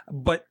 Right.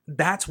 But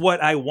that's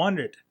what I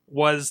wanted,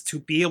 was to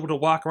be able to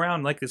walk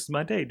around like, this is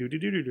my day,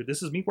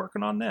 this is me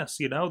working on this,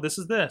 this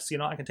is this,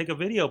 I can take a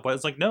video, but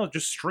it's like, no,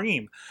 just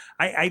stream.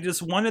 I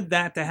just wanted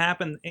that to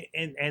happen,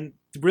 and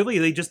really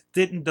they just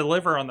didn't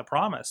deliver on the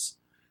promise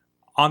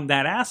on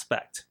that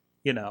aspect.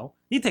 You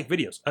take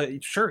videos.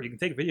 Sure, you can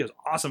take videos,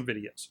 awesome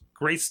videos,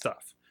 great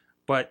stuff,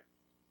 but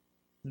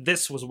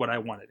this was what I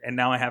wanted, and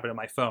now I have it on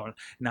my phone.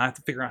 Now I have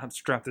to figure out how to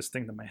strap this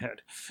thing to my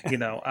head,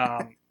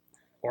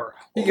 or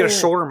You get a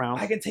shoulder mount.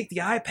 I can take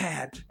the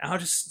iPad and I'll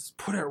just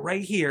put it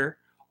right here.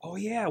 Oh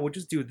yeah, we'll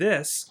just do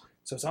this.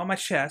 So it's on my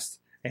chest,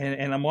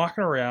 and I'm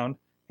walking around,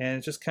 and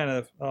it's just kind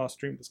of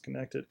stream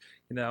disconnected,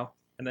 and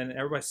then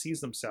everybody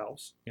sees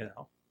themselves,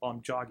 while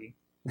I'm jogging.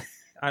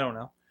 I don't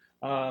know.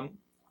 I'm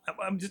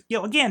just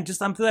again,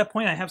 I'm to that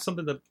point. I have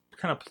something to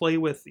kind of play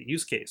with the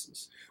use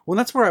cases. Well,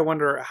 that's where I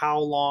wonder how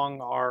long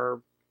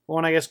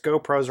and I guess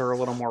GoPros are a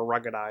little more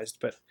ruggedized,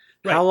 but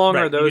how long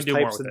are those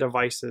types of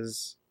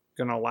devices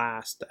going to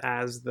last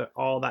as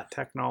all that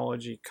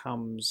technology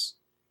comes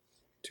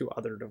to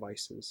other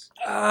devices?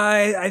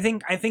 I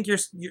think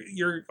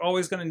you're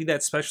always going to need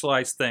that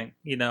specialized thing.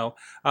 The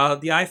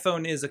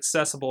iPhone is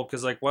accessible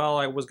because I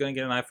was going to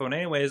get an iPhone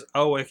anyways.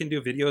 Oh, I can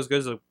do video as good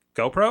as a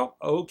GoPro.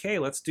 Okay,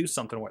 let's do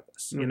something with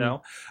this.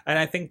 And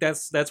I think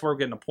that's where we're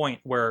getting a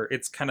point where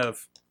it's kind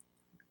of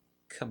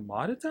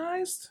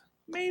commoditized,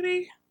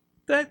 maybe.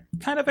 That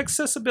kind of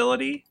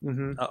accessibility.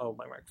 Uh-oh,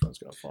 my microphone's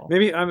gonna fall.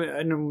 Maybe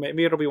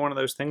maybe it'll be one of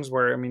those things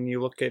where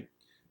you look at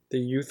the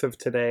youth of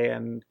today,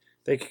 and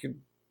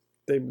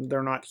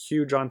they're not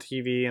huge on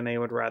TV, and they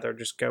would rather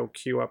just go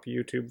queue up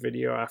YouTube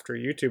video after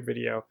YouTube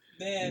video.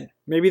 Man,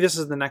 maybe this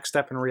is the next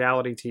step in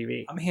reality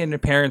TV. I'm hearing the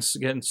parents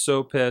getting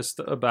so pissed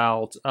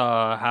about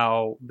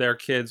how their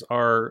kids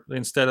are,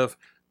 instead of,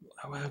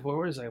 what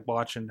was I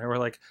watching? They were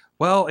like,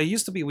 well, it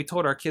used to be we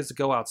told our kids to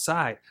go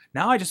outside.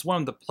 Now I just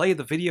want them to play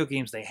the video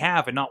games they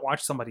have and not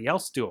watch somebody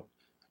else do them.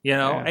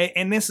 Yeah.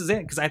 And this is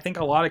it, because I think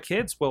a lot of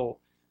kids or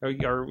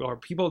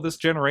people of this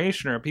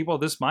generation or people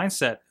of this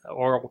mindset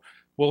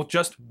will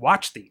just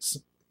watch these.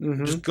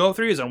 Just go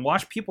through these and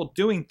watch people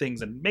doing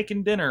things and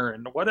making dinner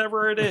and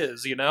whatever it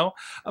is,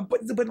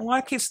 But in a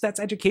lot of cases, that's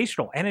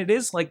educational, and it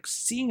is like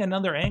seeing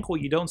another angle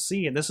you don't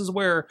see. And this is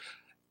where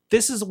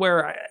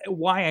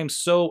why I'm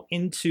so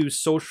into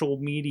social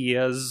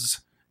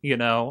medias,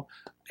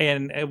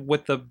 and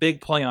with the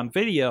big play on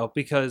video,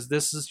 because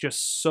this is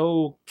just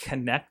so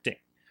connecting,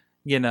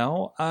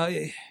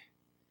 I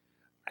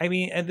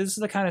mean, and this is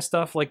the kind of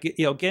stuff like,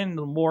 getting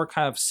the more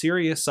kind of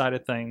serious side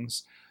of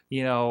things.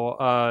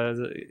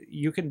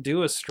 You can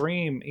do a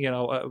stream.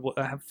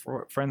 I have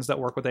friends that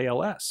work with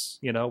ALS,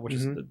 which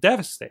is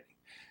devastating,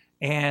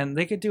 and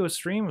they could do a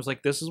stream. It was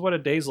like, this is what a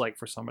day's like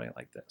for somebody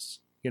like this.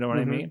 You know what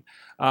I mean?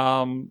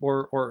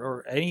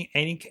 Or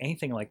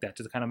anything like that,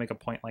 to kind of make a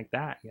point like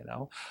that.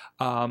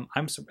 I'm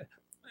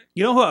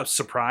who I was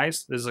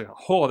surprised. This is like a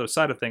whole other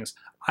side of things.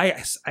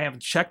 I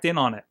haven't checked in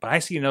on it, but I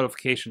see a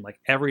notification like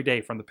every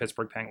day from the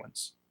Pittsburgh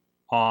Penguins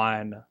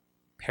on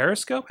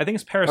Periscope. I think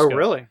it's Periscope. Oh,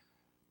 really?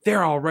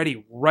 They're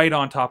already right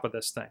on top of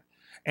this thing.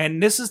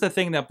 And this is the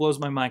thing that blows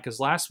my mind, because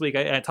last week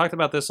I talked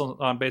about this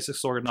on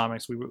Basics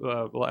Ergonomics.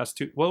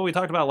 We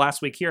talked about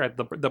last week here at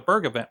the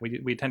Berg event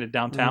we attended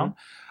downtown.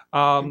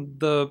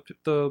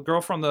 The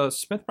girl from the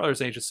Smith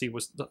Brothers agency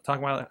was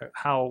talking about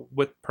how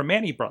with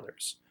Permane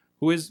Brothers,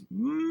 who is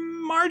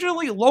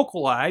marginally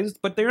localized,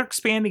 but they're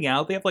expanding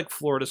out. They have like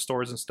Florida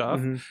stores and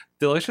stuff.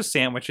 Delicious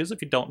sandwiches,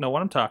 if you don't know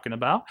what I'm talking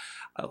about.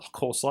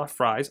 Coleslaw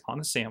fries on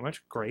the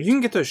sandwich, great. You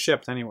can get those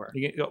shipped anywhere.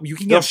 You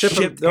can get shipped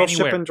they'll anywhere.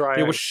 ship and dry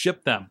They will ice.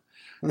 ship them.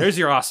 There's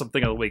your awesome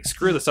thing of the week.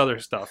 Screw this other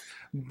stuff.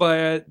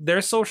 But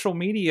their social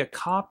media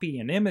copy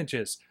and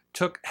images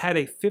had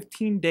a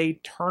 15-day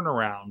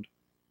turnaround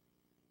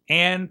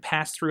and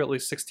passed through at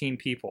least 16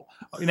 people.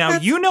 Now,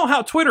 you know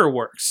how Twitter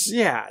works.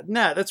 Yeah,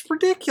 no, that's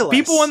ridiculous.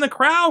 People in the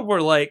crowd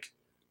were like,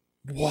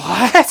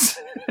 What?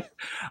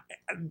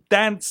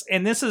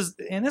 This is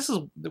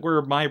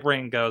where my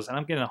brain goes, and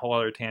I'm getting a whole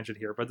other tangent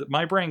here, but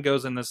my brain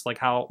goes in this, like,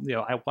 how,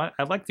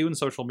 I like doing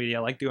social media,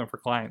 I like doing for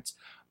clients,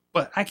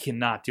 but I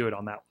cannot do it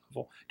on that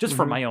level just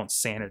for my own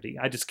sanity.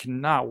 I just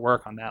cannot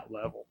work on that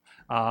level.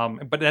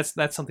 But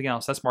that's something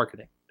else. That's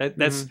marketing.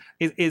 That's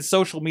is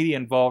social media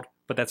involved,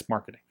 but that's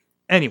marketing.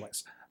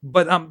 Anyways,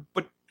 but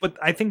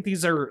I think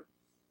these are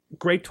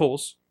great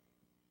tools.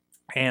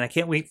 And I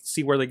can't wait to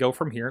see where they go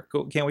from here.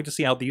 Can't wait to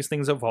see how these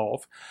things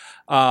evolve.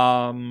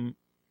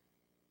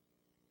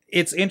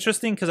 It's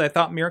interesting because I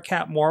thought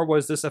Meerkat more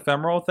was this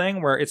ephemeral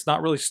thing where it's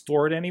not really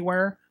stored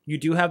anywhere. You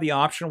do have the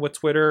option with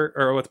Twitter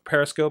or with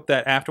Periscope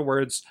that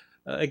afterwards,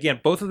 again,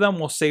 both of them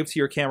will save to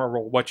your camera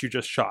roll what you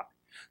just shot.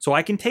 So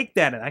I can take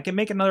that and I can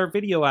make another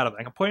video out of it.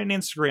 I can put it on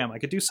Instagram. I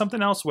could do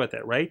something else with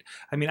it, right?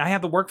 I mean, I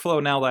have the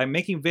workflow now that I'm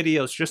making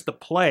videos just to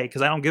play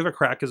because I don't give a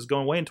crap because it's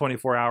going away in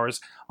 24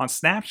 hours on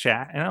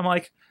Snapchat. And I'm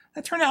like,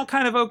 that turned out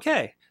kind of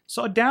okay.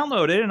 So I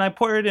download it and I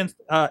put it in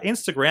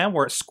Instagram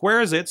where it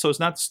squares it so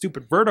it's not the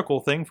stupid vertical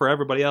thing for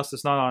everybody else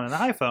that's not on an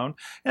iPhone.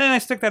 And then I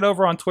stick that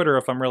over on Twitter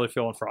if I'm really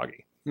feeling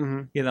froggy.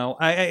 You know,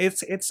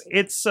 it's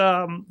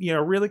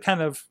really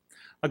kind of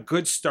a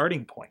good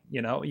starting point.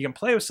 You know, you can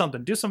play with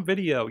something, do some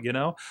video. You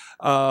know,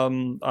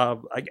 I'm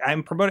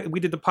promoting. We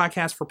did the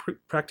podcast for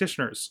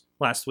practitioners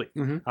last week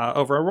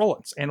over at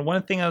Rollins, and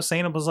one thing I was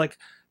saying was like,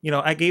 you know,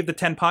 I gave the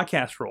 10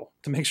 podcast rule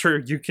to make sure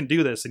you can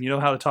do this and you know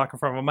how to talk in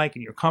front of a mic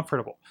and you're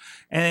comfortable.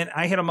 And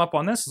I hit them up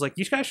on this. It's like,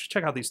 you guys should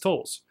check out these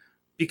tools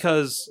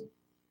because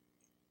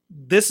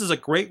this is a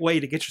great way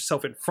to get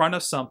yourself in front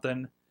of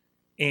something.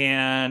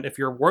 And if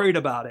you're worried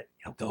about it,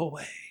 it'll go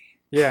away.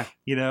 Yeah.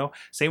 You know,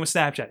 same with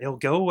Snapchat. It'll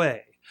go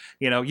away.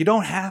 You know, you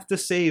don't have to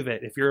save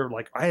it if you're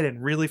like, I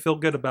didn't really feel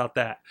good about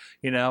that,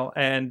 you know,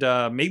 and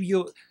maybe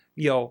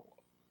you'll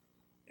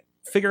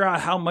figure out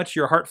how much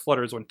your heart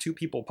flutters when two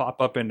people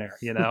pop up in there,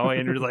 you know,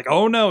 and you're like,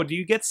 oh no, do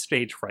you get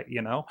stage fright,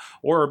 you know?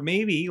 Or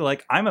maybe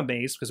like I'm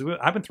amazed because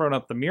I've been throwing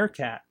up the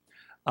Meerkat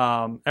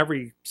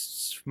every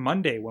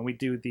Monday when we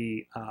do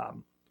the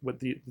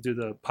do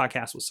the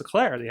podcast with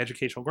Sinclair, the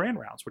educational grand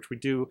rounds, which we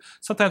do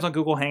sometimes on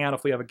Google Hangout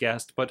if we have a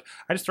guest, but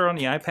I just throw it on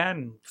the iPad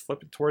and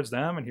flip it towards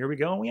them and here we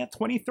go. And we had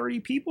 20, 30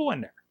 people in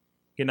there,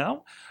 you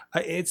know,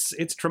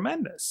 it's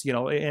tremendous, you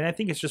know, and I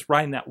think it's just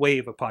riding that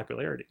wave of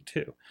popularity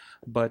too.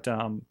 But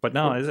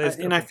no,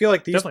 and I feel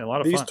like these, definitely a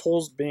lot of these fun.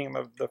 tools being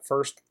the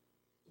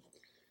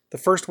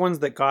first ones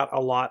that got a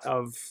lot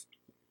of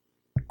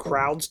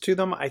crowds to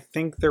them, I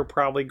think they're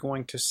probably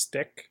going to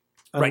stick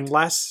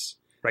unless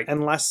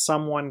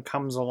someone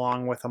comes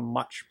along with a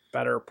much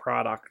better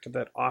product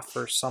that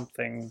offers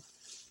something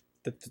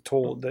that the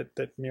tool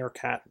that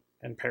Meerkat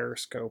and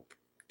Periscope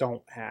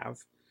don't have,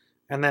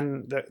 and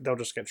then they'll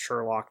just get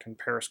Sherlocked, and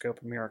Periscope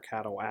and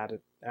Meerkat will add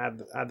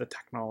the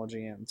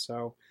technology in.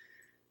 So,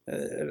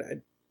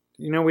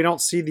 you know, we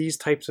don't see these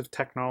types of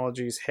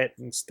technologies hit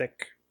and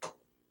stick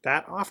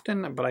that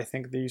often, but I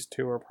think these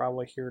two are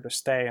probably here to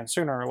stay, and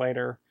sooner or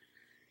later.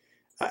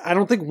 I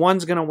don't think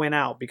one's going to win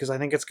out because I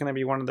think it's going to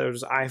be one of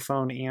those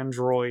iPhone,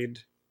 Android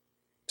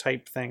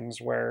type things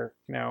where,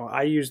 you know,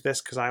 I use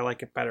this because I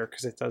like it better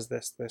because it does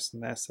this, this,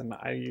 and this. And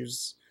I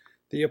use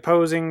the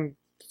opposing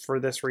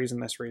for this reason,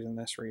 this reason,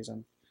 this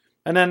reason.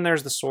 And then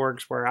there's the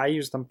Sorgs where I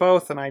use them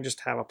both and I just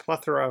have a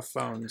plethora of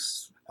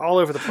phones all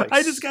over the place.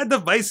 I just got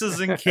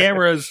devices and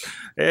cameras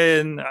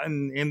and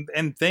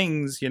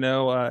things, you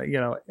know,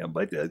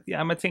 but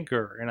I'm a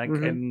tinkerer and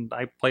and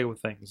I play with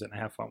things and I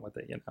have fun with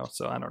it, you know,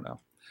 so I don't know.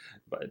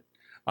 But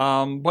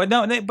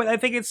I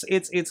think it's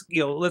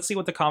you know, let's see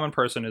what the common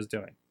person is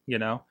doing, you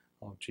know.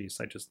 Oh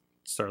geez, I just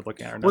started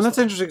looking at her. Well, that's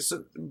interesting.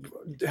 So,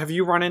 have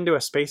you run into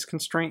a space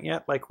constraint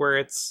yet, like where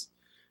it's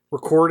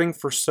recording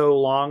for so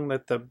long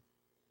that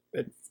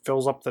it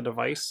fills up the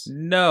device?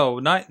 No,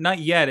 not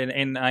yet.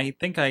 And I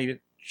think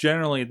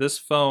generally this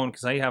phone,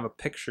 because I have a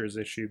pictures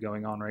issue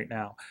going on right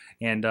now,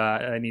 and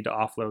I need to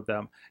offload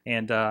them,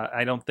 and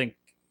I don't think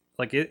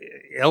like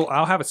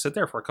I'll have it sit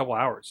there for a couple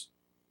hours.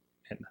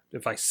 And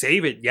if I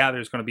save it, yeah,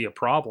 there's going to be a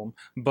problem.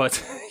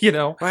 But, you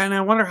know. And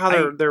I wonder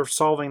how they're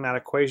solving that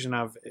equation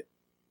of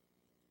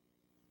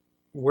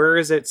where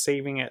is it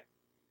saving it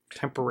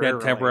temporarily?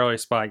 That temporarily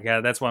spike.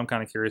 Yeah, that's what I'm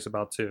kind of curious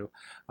about too.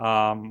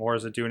 Or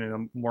is it doing it in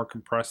a more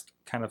compressed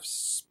kind of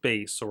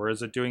space? Or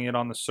is it doing it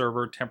on the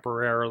server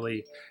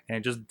temporarily and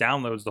it just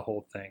downloads the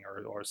whole thing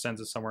or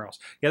sends it somewhere else?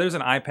 Yeah, there's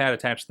an iPad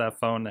attached to that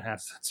phone that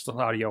has still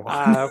audio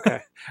on. Okay.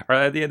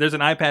 Or there's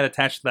an iPad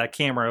attached to that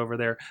camera over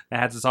there that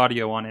has its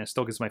audio on and it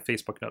still gets my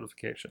Facebook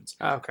notifications.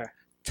 Okay.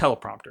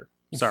 Teleprompter.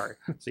 Sorry.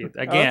 See,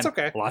 again, that's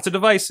okay. Lots of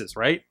devices,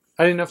 right?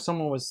 I didn't know if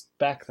someone was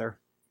back there.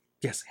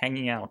 Yes,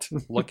 hanging out.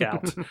 Look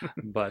out.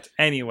 But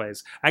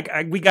anyways,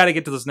 we got to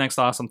get to this next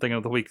awesome thing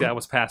of the week that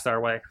was passed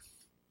our way.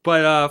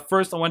 But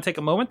first, I want to take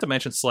a moment to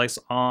mention Slice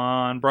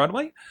on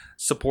Broadway,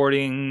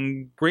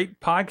 supporting great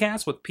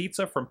podcasts with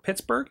pizza from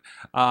Pittsburgh.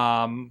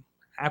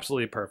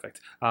 Absolutely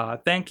perfect.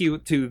 Thank you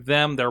to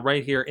them. They're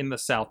right here in the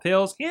South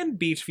Hills in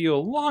Beachview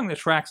along the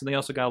tracks, and they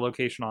also got a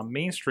location on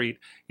Main Street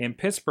in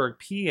Pittsburgh,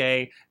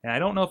 PA. And I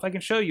don't know if I can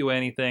show you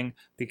anything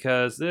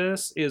because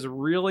this is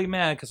really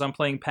mad because I'm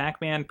playing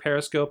Pac-Man,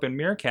 Periscope, and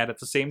Meerkat at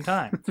the same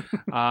time.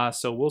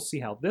 So we'll see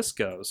how this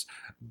goes.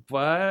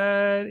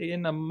 But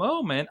in a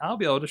moment, I'll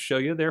be able to show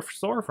you their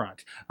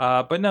storefront.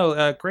 But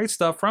no, great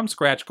stuff from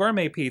scratch.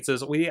 Gourmet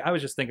pizzas. I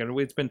was just thinking,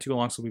 it's been too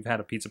long since we've had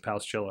a Pizza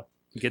Palace chiller.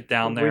 Get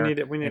down there.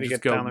 We need to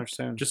get down there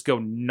soon. Just go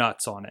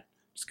nuts on it.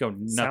 Just go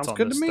nuts Sounds on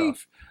good this to me.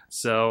 stuff.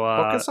 So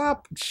Hook us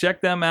up. check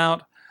them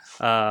out.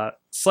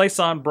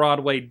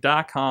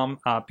 SliceOnBroadway.com,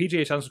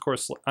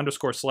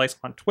 PGH_slice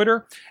on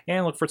Twitter,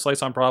 and look for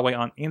Slice on Broadway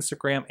on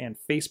Instagram and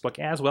Facebook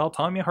as well.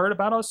 Tell them you heard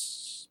about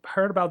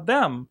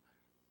them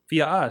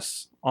via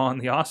us on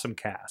the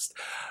Awesmecast.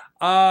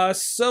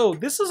 So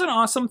this is an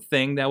awesome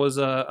thing that was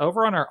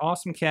over on our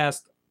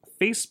Awesmecast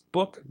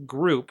Facebook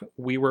group.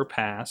 We were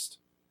passed.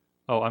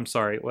 Oh, I'm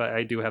sorry.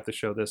 I do have to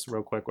show this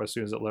real quick as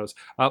soon as it loads.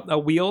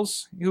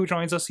 Wheels, who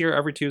joins us here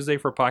every Tuesday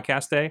for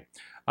Podcast Day.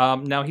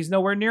 Now, he's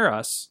nowhere near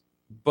us,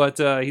 but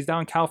he's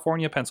down in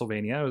California,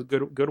 Pennsylvania. It was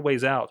good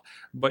ways out.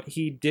 But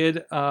he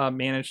did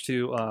manage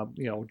to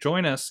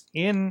join us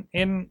in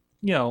a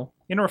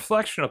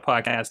reflection of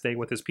Podcast Day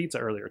with his pizza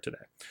earlier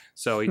today.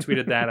 So he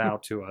tweeted that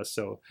out to us.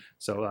 So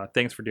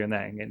thanks for doing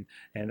that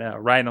and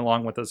riding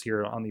along with us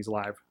here on these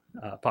live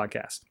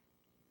podcasts.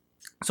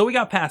 So we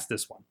got past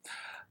this one.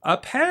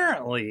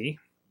 Apparently,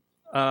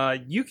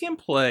 you can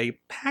play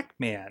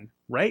Pac-Man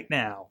right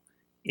now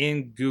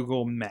in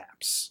Google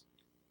Maps.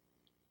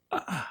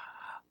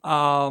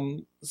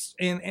 And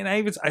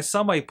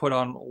somebody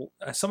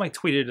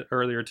tweeted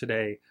earlier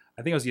today.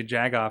 I think it was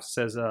Jagoff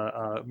says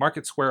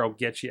Market Square will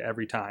get you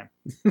every time.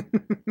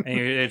 And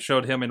it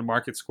showed him in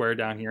Market Square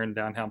down here in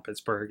downtown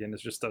Pittsburgh, and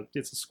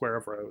it's a square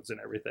of roads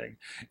and everything,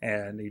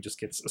 and he just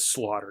gets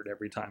slaughtered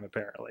every time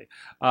apparently.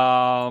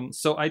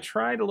 So I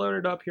tried to load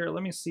it up here.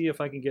 Let me see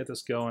if I can get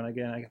this going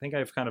again. I think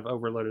I've kind of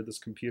overloaded this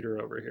computer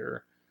over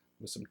here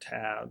with some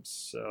tabs.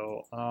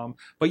 So,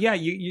 but yeah,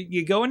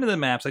 you go into the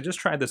maps. I just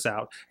tried this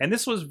out, and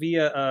this was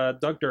via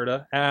Doug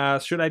Durda.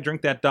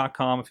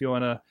 ShouldIDrinkThat.com if you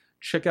want to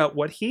check out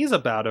what he's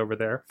about over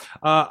there.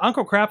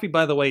 Uncle Crappy,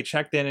 by the way,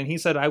 checked in and he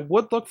said, I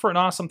would look for an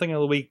awesome thing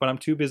of the week, but I'm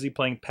too busy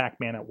playing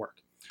Pac-Man at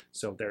work.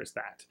 So there's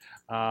that.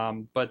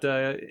 But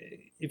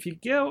if you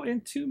go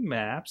into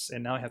maps,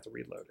 and now I have to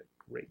reload it.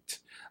 Great.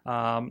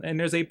 And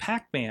there's a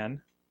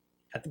Pac-Man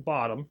at the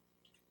bottom.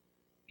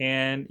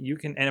 And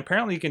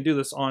apparently you can do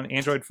this on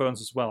Android phones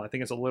as well. I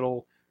think it's a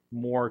little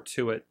more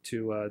to it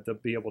to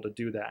be able to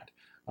do that.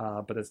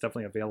 But it's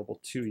definitely available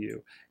to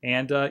you.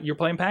 And you're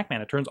playing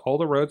Pac-Man. It turns all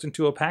the roads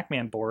into a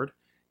Pac-Man board,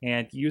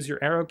 and you use your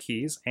arrow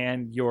keys,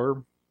 and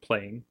you're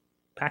playing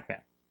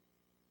Pac-Man.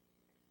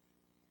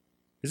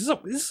 Is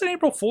this an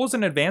April Fool's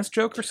in advance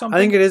joke or something?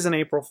 I think it is an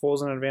April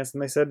Fool's in advance,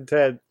 and they said,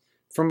 Ted,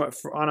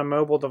 on a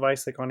mobile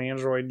device like on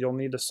Android, you'll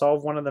need to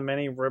solve one of the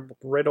many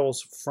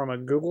riddles from a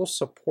Google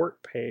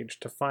support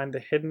page to find the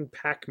hidden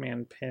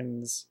Pac-Man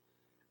pins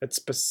at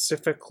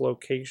specific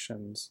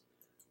locations.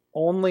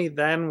 Only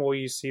then will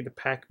you see the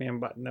Pac-Man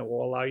button that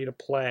will allow you to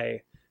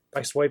play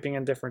by swiping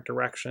in different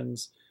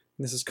directions.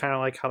 And this is kind of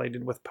like how they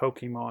did with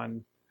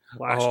Pokemon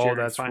last year. Oh,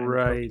 that's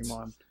right.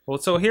 Pokemon. Well,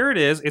 so here it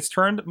is. It's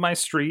turned my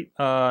street.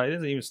 It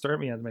doesn't even start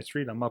me on my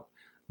street. I'm up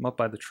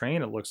by the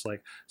train, it looks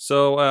like.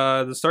 So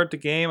to start the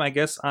game, I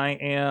guess I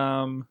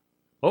am...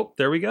 Oh,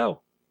 there we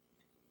go.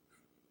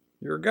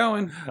 You're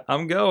going.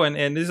 I'm going,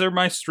 and these are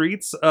my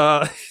streets.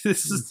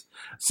 This is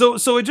so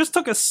it just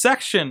took a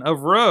section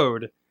of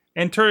road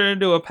and turn it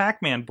into a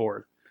Pac-Man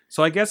board.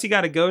 So I guess you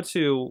got to go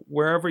to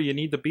wherever you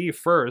need to be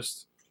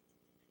first.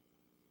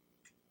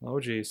 Oh,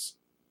 jeez.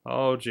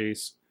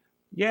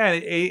 Yeah,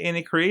 and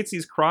it creates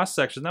these cross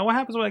sections. Now, what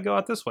happens when I go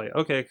out this way?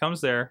 Okay, it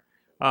comes there.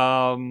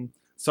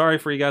 Sorry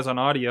for you guys on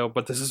audio,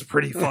 but this is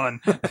pretty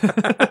fun.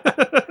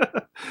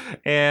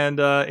 And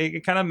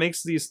it kind of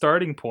makes these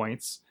starting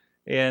points.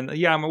 And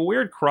yeah, I'm a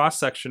weird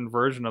cross-section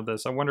version of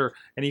this. I wonder,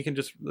 and you can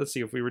just, let's see,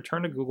 if we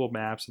return to Google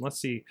Maps, and let's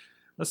see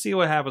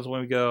what happens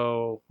when we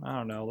go, I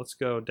don't know, let's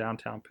go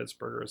downtown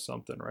Pittsburgh or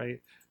something,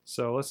 right?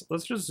 So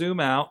let's just zoom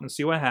out and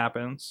see what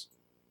happens.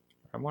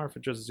 I wonder if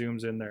it just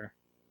zooms in there.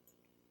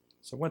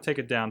 So I'm going to take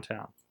it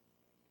downtown.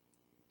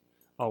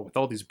 Oh, with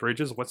all these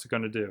bridges, what's it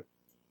going to do?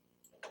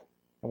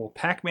 And we'll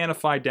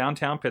Pac-Manify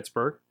downtown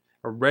Pittsburgh.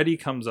 A ready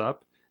comes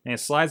up, and it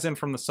slides in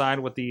from the side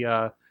with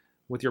the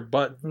with your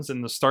buttons,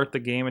 and to start the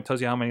game, it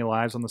tells you how many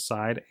lives on the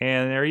side.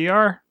 And there you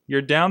are.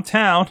 You're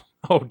downtown.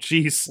 Oh,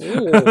 jeez.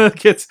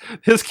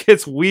 This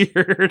gets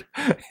weird.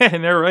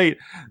 And they're right.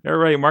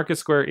 Market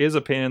Square is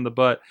a pain in the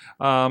butt.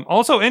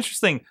 Also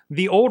interesting,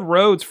 the old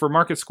roads for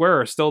Market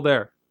Square are still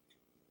there.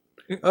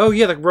 Oh,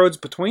 yeah, the roads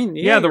between.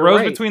 Yeah, the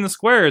roads between the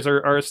squares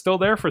are still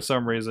there for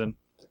some reason.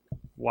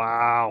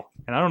 Wow.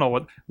 And I don't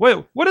know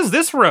what is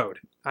this road?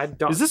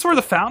 Is this where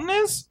the fountain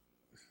is?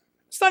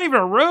 It's not even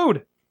a road.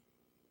 I'm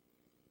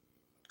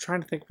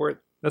trying to think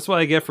where. That's what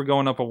I get for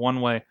going up a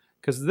one-way.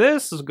 Because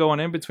this is going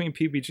in between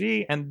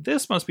PBG, and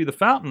this must be the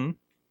fountain.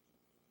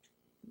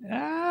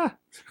 Ah,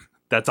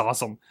 that's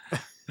awesome.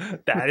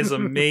 That is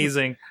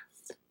amazing.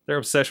 Their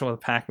obsession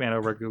with Pac-Man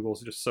over at Google is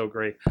just so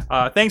great.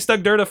 Thanks,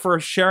 Doug Durda, for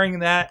sharing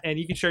that. And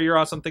you can share your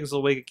awesome things of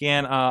the week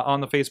again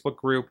on the Facebook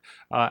group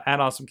at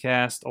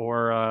Awesomecast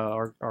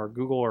or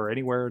Google or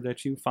anywhere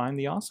that you find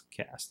the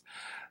Awesomecast.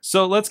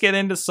 So let's get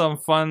into some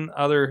fun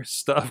other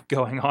stuff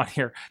going on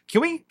here.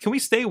 Can we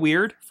stay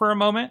weird for a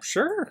moment?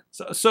 Sure.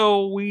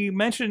 So we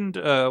mentioned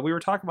we were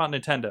talking about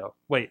Nintendo.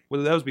 Wait,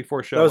 well, that was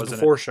before show. That was wasn't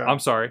before it? show. I'm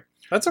sorry.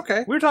 That's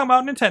okay. We were talking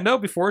about Nintendo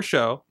before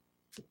show.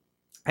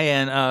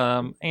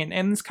 And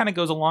this kind of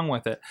goes along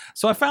with it.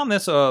 So I found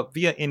this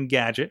via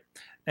Engadget,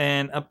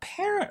 and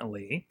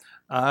apparently,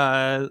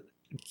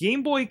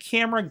 Game Boy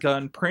camera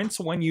gun prints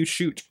when you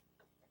shoot.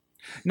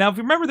 Now, if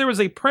you remember, there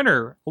was a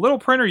little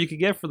printer you could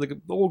get for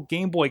the old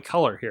Game Boy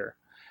Color here,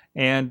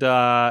 and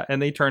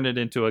they turned it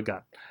into a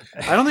gun.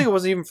 I don't think it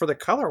was even for the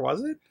color,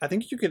 was it? I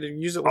think you could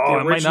use it with the Oh,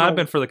 original. it might not have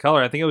been for the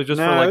color. I think it was just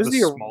No, for it like was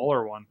the the-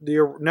 smaller one.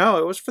 No,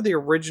 it was for the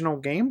original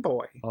Game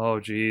Boy. Oh,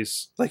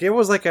 jeez. Like it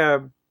was like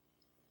a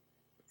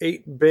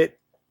 8-bit,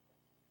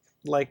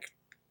 like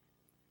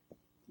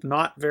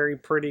not very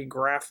pretty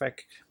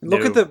graphic.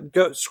 Look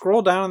at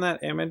scroll down on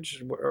that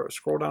image or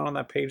scroll down on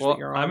that page Well, that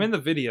you're on. I'm in the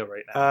video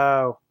right now.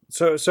 Oh,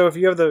 so if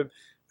you have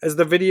as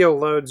the video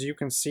loads, you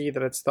can see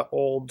that it's the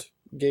old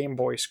Game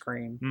Boy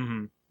screen,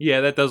 Mm-hmm.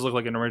 Yeah, that does look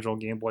like an original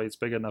Game Boy. It's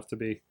big enough to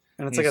be.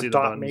 and it's You like see a the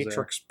dot buttons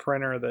matrix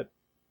printer that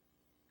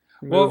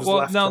Well, moves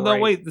left to no,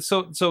 right. wait.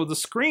 So the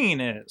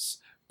screen is.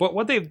 But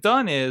what they've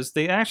done is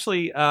they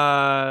actually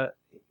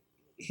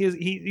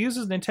he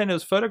uses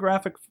Nintendo's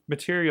photographic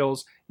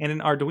materials and an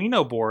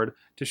Arduino board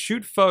to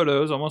shoot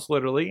photos, almost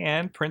literally,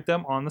 and print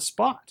them on the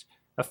spot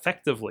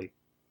effectively.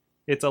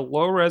 It's a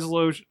low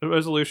resolution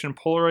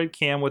Polaroid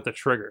cam with a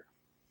trigger.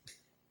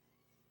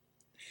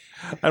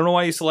 I don't know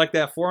why you select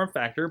that form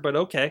factor, but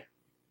okay.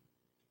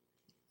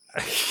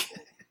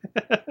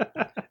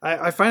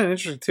 I find it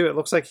interesting too. It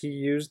looks like he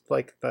used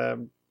like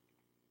the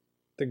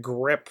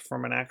grip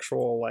from an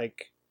actual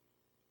like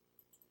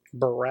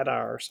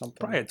Beretta or something.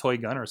 Probably a toy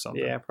gun or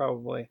something. Yeah,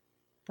 probably.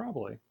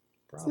 Probably.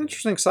 It's an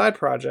interesting side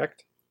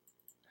project.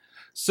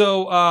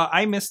 So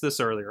I missed this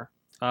earlier.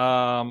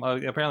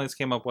 Apparently this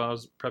came up while I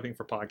was prepping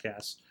for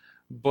podcasts.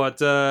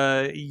 But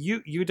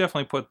you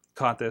definitely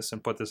caught this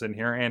and put this in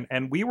here.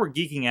 And we were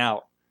geeking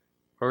out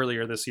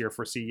earlier this year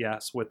for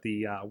CES with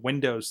the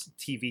Windows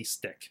TV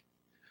stick.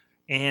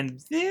 And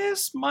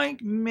this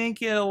might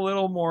make it a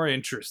little more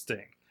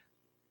interesting.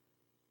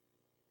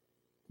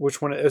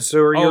 Which one is so?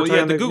 Are you Oh,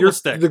 yeah, the Google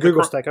stick. The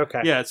Google stick.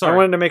 Okay. Yeah, I sorry.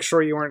 wanted to make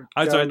sure you weren't.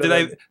 I'm sorry.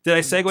 going to Did I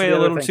segue the a other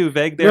little thing. too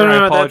vague there? No, I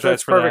no, apologize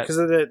that's for perfect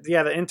that.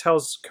 because the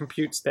Intel's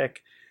compute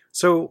stick.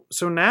 So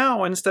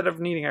now instead of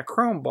needing a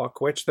Chromebook,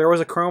 which there was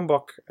an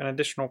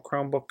additional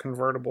Chromebook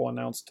convertible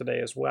announced today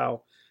as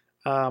well,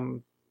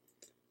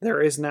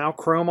 there is now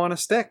Chrome on a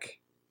stick,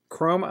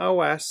 Chrome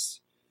OS,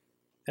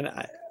 and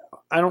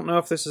I don't know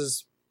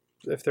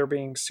if they're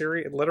being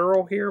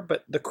literal here,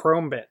 but the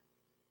Chrome bit.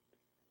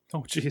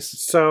 Oh, jeez.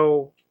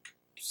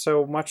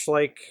 So much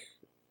like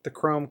the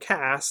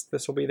Chromecast,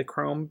 this will be the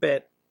Chrome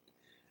bit,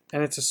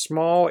 and it's a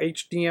small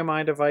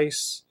HDMI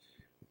device,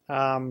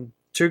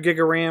 2 gig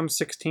of RAM,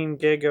 16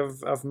 gig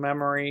of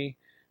memory,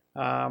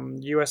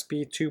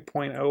 USB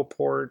 2.0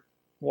 port,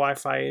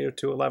 Wi-Fi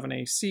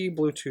 802.11ac,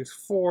 Bluetooth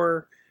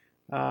 4.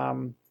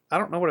 I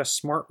don't know what a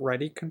Smart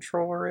Ready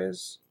controller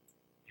is.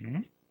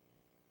 Mm-hmm.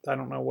 I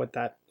don't know what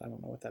that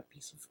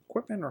piece of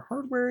equipment or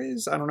hardware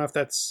is. I don't know if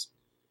that's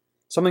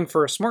something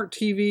for a smart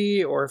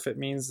TV or if it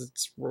means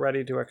it's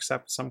ready to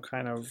accept some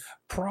kind of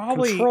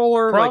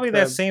controller. Probably like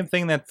that the same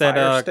thing that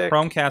Fire Stick.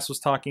 Chromecast was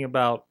talking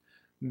about,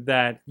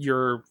 that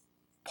your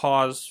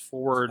pause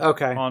forward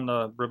on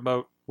the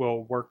remote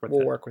will work with it.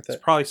 Will work with it.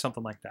 It's probably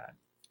something like that.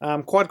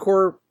 Quad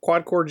core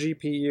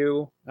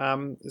GPU.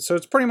 So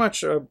it's pretty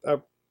much a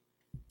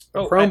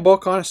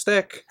Chromebook on a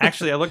stick.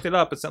 Actually, I looked it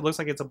up. It looks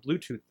like it's a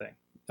Bluetooth thing.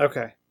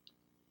 Okay.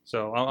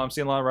 So I'm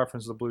seeing a lot of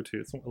references to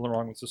Bluetooth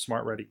along with the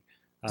Smart Ready.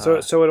 So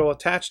it'll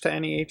attach to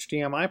any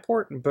HDMI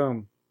port, and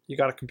boom, you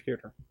got a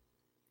computer.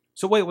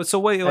 So wait.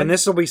 And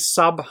this will be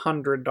sub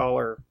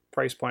 $100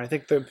 price point. I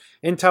think the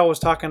Intel was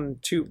talking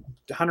 $175,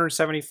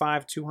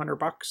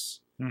 $200.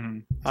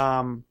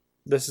 Mm-hmm.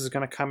 This is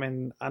going to come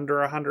in under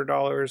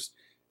 $100.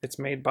 It's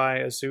made by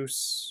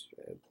Asus.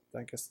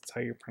 I guess that's how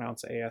you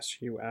pronounce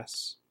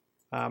ASUS.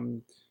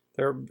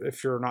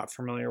 If you're not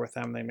familiar with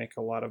them, they make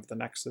a lot of the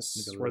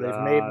Nexus, where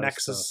they've made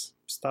Nexus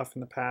stuff in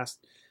the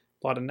past.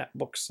 A lot of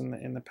netbooks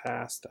in the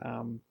past.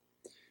 The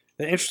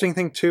interesting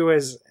thing too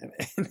is,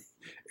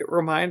 it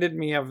reminded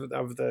me of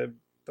the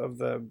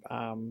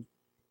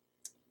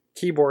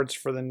keyboards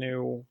for the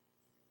new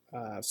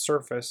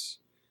Surface.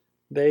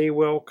 They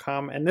will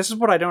come, and this is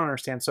what I don't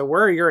understand. So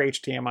where are your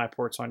HDMI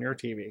ports on your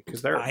TV?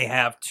 Because I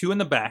have 2 in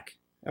the back.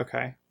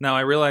 Okay. Now I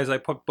realize I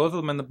put both of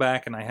them in the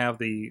back, and I have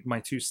my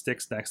 2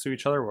 sticks next to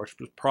each other, which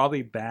was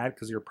probably bad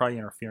because you're probably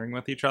interfering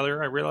with each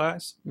other. I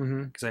realize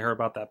because I heard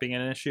about that being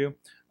an issue,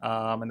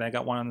 and then I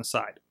got one on the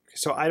side.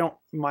 So I don't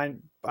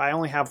mind. I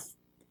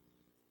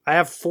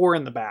have 4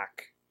 in the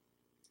back.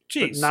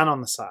 Jeez, but none on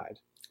the side.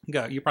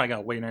 You probably got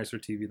a way nicer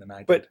TV than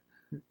I did.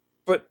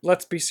 But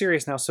let's be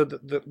serious now. So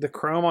the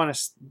Chrome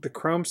the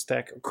Chrome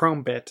stick,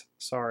 Chrome bit,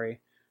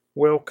 sorry,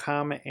 will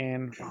come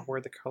in. Oh,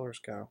 where'd the colors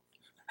go?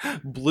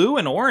 Blue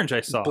and orange,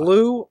 I saw.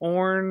 Blue,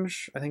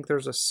 orange. I think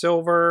there's a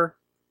silver.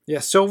 Yeah,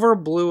 silver,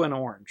 blue, and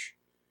orange.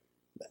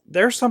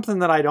 There's something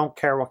that I don't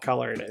care what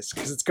color it is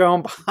because it's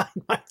going behind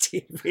my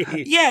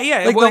TV.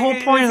 Yeah. Like, the whole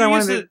point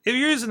is if you're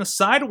using a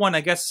side one, I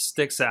guess it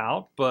sticks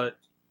out. But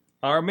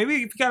or maybe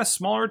if you got a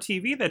smaller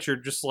TV that you're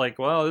just like,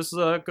 well, this is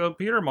a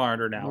computer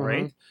monitor now, Mhm.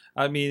 right?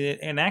 I mean,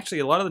 and actually,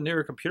 a lot of the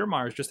newer computer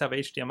monitors just have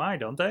HDMI,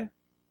 don't they?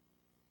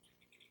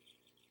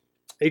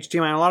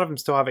 HDMI. A lot of them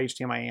still have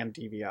HDMI and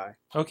DVI.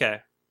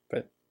 Okay.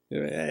 But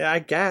I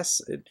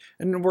guess.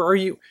 And where are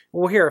you?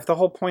 Well, here, if the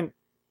whole point,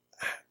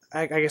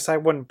 I guess I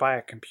wouldn't buy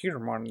a computer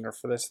monitor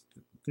for this.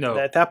 No.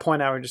 At that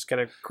point, I would just get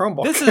a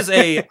Chromebook. This is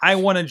I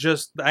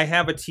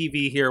have a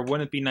TV here.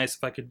 Wouldn't it be nice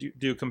if I could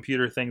do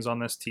computer things on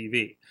this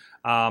TV?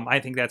 I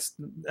think that's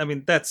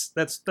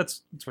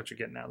what you're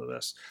getting out of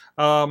this.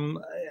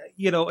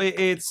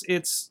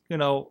 It's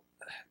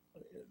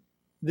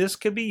this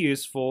could be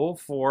useful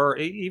for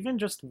even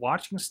just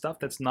watching stuff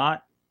that's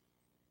not,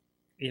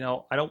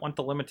 I don't want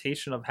the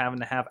limitation of having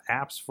to have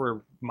apps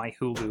for my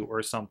Hulu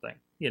or something,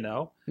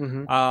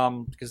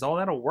 Mhm. because all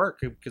that'll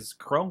work because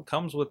Chrome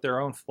comes with their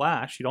own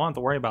Flash. You don't have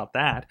to worry about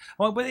that.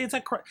 Well, but it's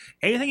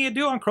anything you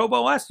do on Chrome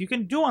OS, you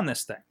can do on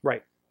this thing.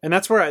 Right. And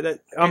that's where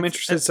I'm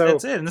interested.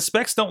 That's it. And the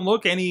specs don't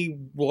look any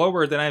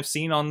lower than I've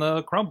seen on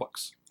the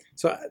Chromebooks.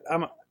 So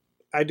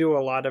I do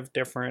a lot of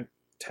different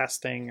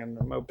testing and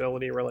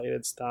mobility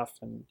related stuff,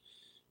 and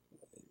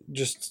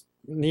just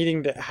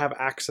needing to have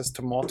access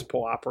to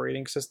multiple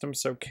operating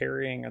systems. So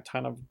carrying a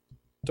ton of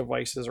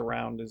devices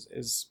around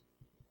is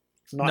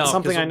not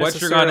something I necessarily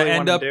what you're going to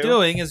end up do.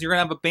 doing is you're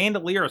going to have a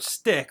bandolier of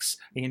sticks.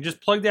 You can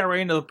just plug that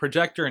right into the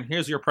projector, and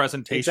here's your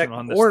presentation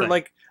on this or thing.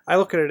 like I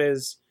look at it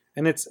as,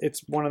 and it's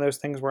one of those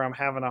things where I'm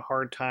having a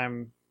hard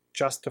time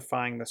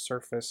justifying the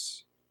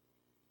Surface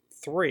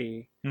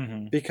 3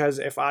 Mm-hmm. because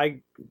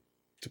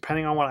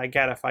depending on what I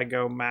get, if I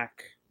go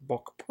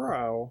MacBook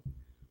Pro,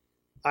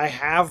 I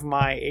have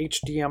my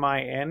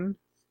HDMI in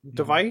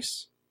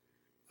device.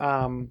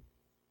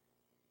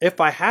 If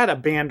I had a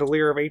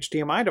bandolier of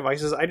HDMI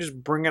devices, I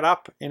just bring it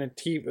up in a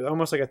TV,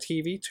 almost like a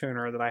TV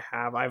tuner that I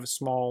have. I have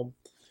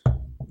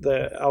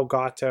the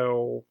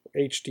Elgato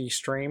HD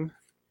Stream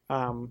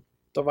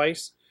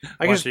device.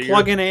 I can just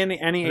plug in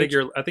any. I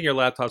think your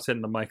laptop's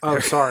hitting the mic. Oh,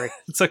 there. sorry.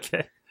 It's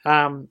okay.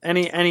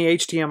 Any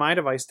HDMI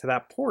device to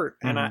that port,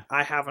 and Mm-hmm.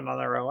 I have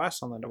another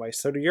OS on the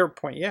device. So to your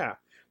point, yeah.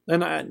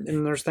 And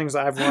there's things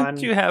I've run.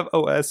 Do you have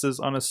OSs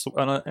on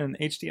an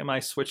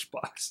HDMI switch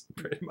box?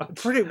 Pretty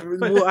much.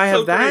 Well, I have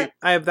So that. great.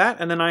 I have that,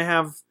 and then I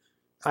have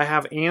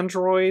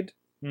Android,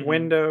 Mhm.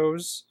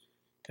 Windows,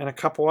 and a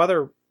couple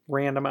other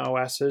random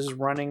OSs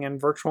running in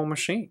virtual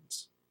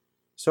machines.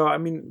 So I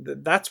mean,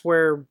 that's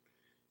where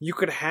you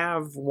could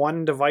have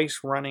one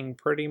device running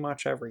pretty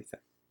much everything.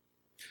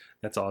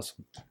 That's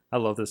awesome. I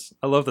love this.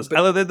 I love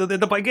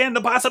the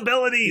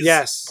possibilities.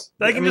 Yes,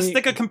 I can just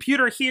stick a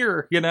computer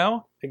here.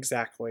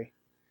 Exactly.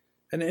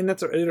 And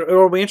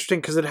it'll be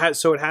interesting because it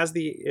has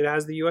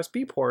the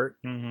USB port,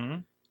 Mm-hmm.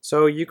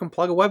 so you can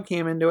plug a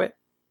webcam into it,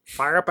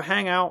 fire up a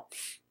Hangout,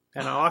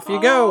 and off you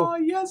go. Oh,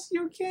 yes,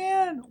 you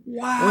can.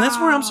 Wow. And that's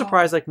where I'm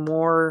surprised. Like,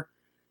 more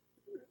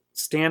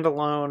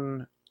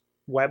standalone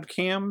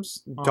webcams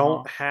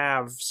don't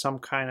have some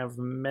kind of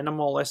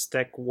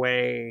minimalistic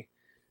way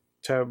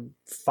to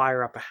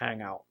fire up a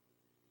Hangout,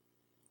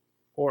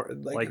 or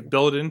like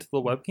build it into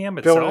the webcam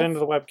itself. build it into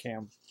the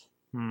webcam.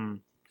 I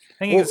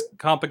think it's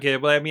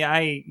complicated, but I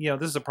mean,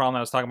 this is a problem I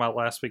was talking about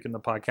last week in the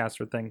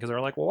podcaster thing because they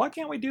were like, "Well, why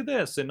can't we do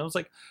this?" And it was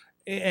like,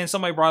 and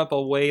somebody brought up a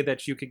way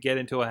that you could get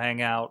into a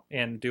Hangout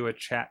and do a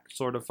chat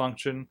sort of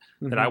function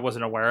that I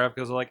wasn't aware of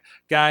because like,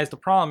 guys, the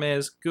problem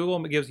is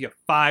Google gives you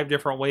 5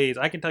 different ways.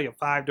 I can tell you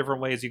 5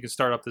 different ways you can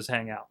start up this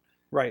Hangout.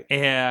 Right.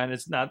 And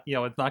it's not,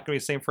 it's not going to be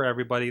the same for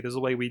everybody. This is the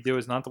way we do it.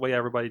 It's not the way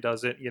everybody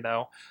does it,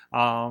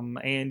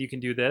 And you can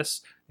do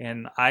this.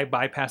 And I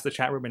bypass the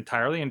chat room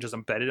entirely and just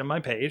embed it in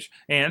my page.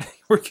 And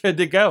we're good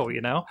to go,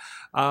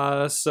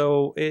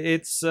 So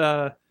it's,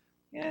 I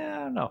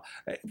don't know.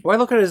 What I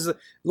look at is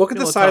look at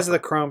the little size of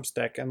tougher. the Chrome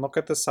stick and look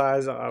at the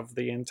size of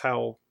the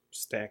Intel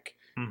stick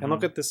and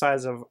look at the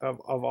size of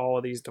all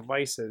of these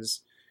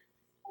devices.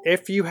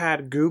 If you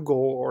had Google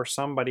or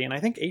somebody, and I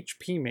think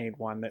HP made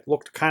one that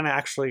looked kind of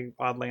actually,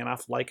 oddly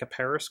enough, like a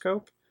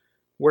Periscope,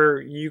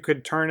 where you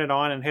could turn it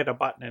on and hit a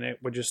button and it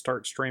would just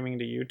start streaming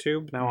to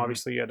YouTube. Now,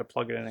 obviously, you had to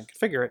plug it in and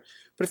configure it.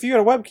 But if you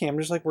had a webcam,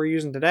 just like we're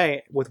using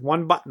today, with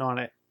one button on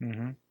it,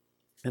 and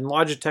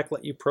Logitech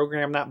let you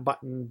program that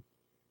button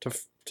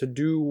to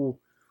do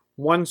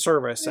one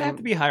service. It have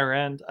to be higher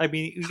end. I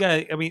mean,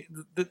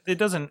 it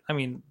doesn't. I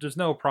mean, there's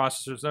no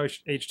processor, there's no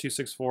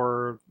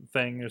H.264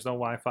 thing, there's no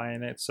Wi-Fi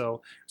in it,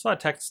 so there's a lot of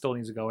tech that still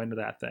needs to go into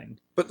that thing.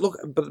 But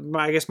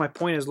I guess my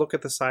point is, look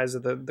at the size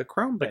of the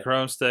Chrome bit. The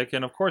Chrome stick,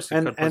 and of course,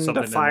 and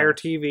the Fire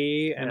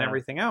TV and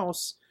everything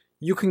else.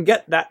 you can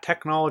get that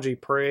technology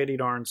pretty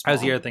darn small. That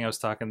was the other thing I was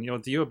talking,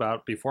 with you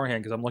about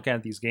beforehand, because I'm looking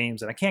at these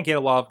games and I can't get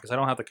a lot because I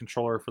don't have the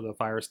controller for the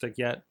Fire Stick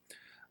yet.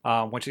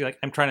 Which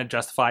I'm trying to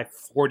justify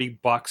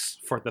 $40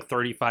 for the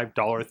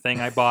 $35 thing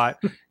I bought,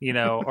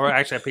 or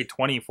actually I paid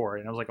 $20 for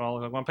it. And I was like,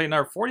 well, I'm going to pay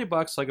another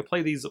 $40 so I could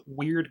play these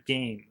weird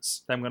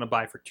games that I'm going to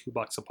buy for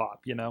 $2 a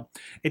pop.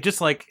 It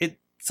just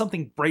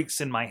something breaks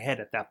in my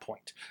head at that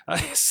point.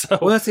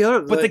 Well, that's the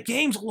other. But the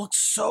games look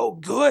so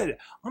good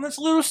on this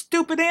little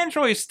stupid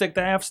Android stick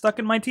that I have stuck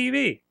in my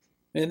TV.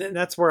 And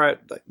that's where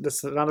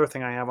that's another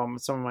thing I have on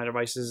some of my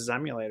devices is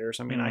emulators.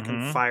 I mean, I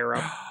can fire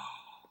up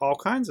all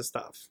kinds of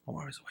stuff. Oh,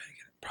 where's the way to get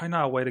it? Probably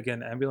not a way to get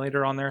an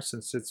emulator on there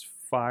since it's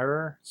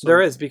Fire. So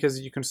there is,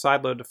 because you can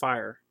sideload to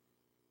Fire.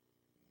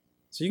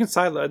 So you can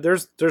sideload.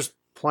 There's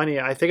plenty.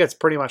 I think it's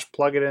pretty much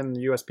plug it in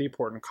the USB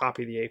port and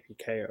copy the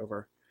APK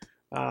over.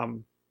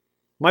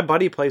 My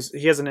buddy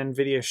he has an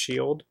NVIDIA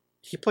Shield.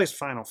 He plays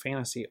Final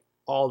Fantasy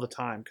all the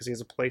time because he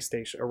has a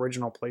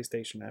original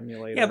PlayStation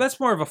emulator. Yeah, that's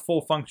more of a full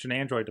function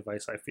Android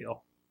device, I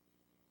feel.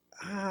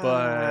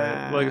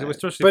 But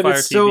especially Fire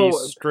TV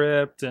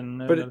stripped,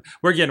 and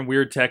we're getting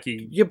weird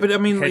techie. Yeah, but I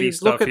mean,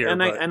 look at here,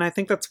 and I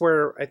think that's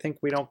where I think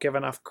we don't give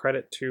enough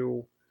credit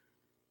to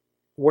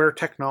where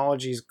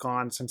technology's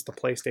gone since the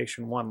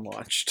PlayStation 1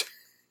 launched.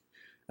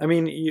 I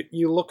mean,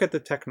 you look at the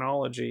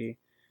technology,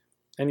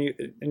 and you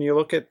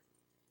look at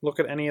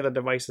any of the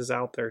devices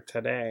out there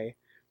today.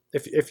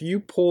 If you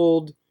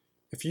pulled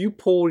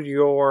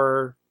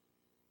your,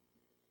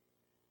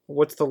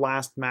 what's the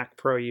last Mac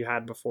Pro you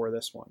had before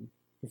this one?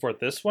 Before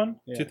this one?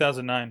 Yeah.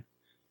 2009.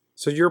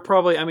 So you're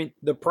probably, I mean,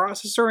 the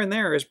processor in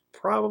there is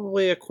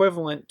probably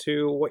equivalent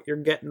to what you're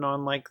getting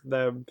on like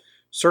the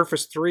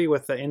Surface 3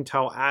 with the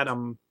Intel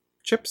Atom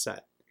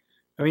chipset.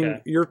 I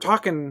mean, You're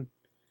talking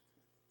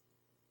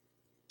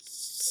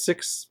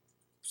six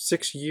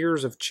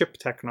years of chip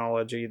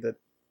technology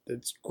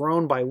that's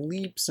grown by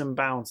leaps and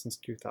bounds since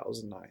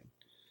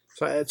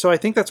 2009. So I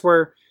think that's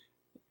where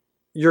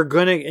you're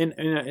going to,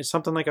 in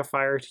something like a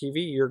Fire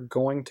TV, you're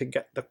going to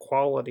get the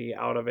quality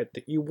out of it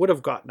that you would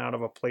have gotten out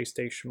of a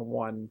PlayStation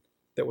 1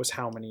 that was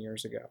how many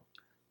years ago?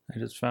 I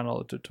just found all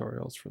the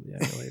tutorials for the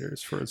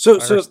emulators for so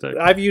Fire Stick.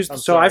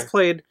 I've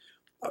played,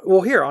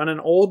 well, here, on an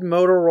old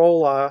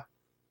Motorola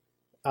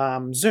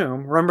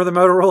Zoom. Remember the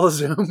Motorola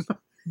Zoom?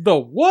 The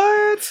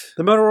what?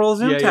 The Motorola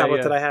Zoom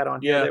tablet that I had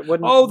on here. Yeah. That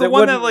wouldn't, the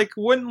one that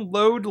wouldn't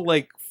load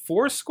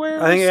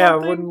Foursquare? I think,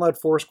 it wouldn't load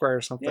Foursquare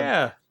or something.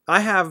 Yeah. I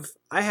have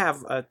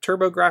a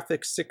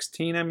TurboGrafx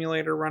 16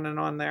 emulator running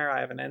on there. I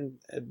have a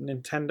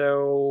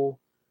Nintendo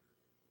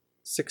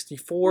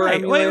 64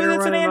 emulator. Wait,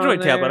 it's an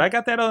Android tablet. There. I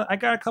got that. I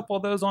got a couple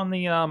of those on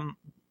the.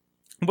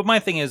 But my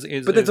thing is,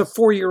 it's a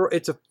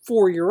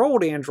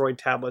 4-year-old Android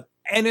tablet,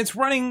 and it's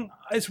running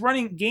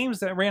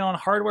games that ran on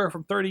hardware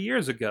from 30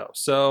 years ago.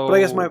 So, but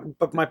I guess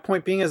my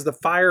point being is the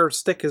Fire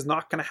Stick is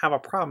not going to have a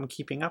problem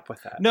keeping up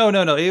with that. No.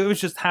 It was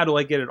just, how do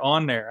I get it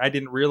on there? I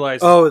didn't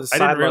realize. I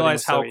didn't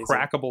realize how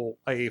crackable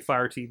a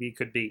Fire TV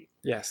could be.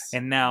 Yes.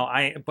 And now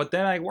but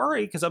then I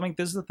worry, because I mean,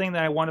 this is the thing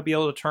that I want to be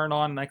able to turn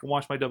on, and I can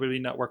watch my WWE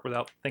Network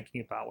without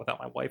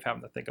my wife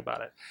having to think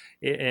about it.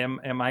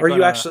 Am I?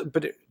 You actually?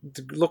 But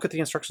look at the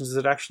instructions. Is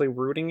it actually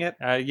rooting it?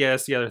 Yeah,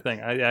 that's the other thing.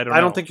 I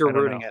don't think you're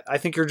rooting it. I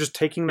think you're just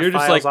taking the files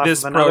just like, off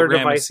this of another program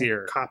device is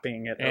here, and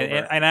copying it.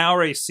 And I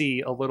already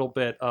see a little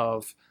bit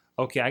of,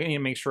 okay, I need to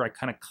make sure I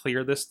kind of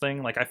clear this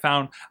thing. Like I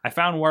found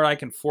where I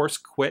can force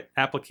quit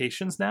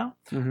applications now.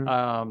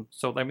 Mm-hmm.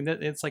 So I mean,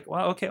 it's like,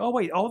 well, okay, oh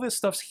wait, all this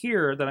stuff's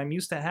here that I'm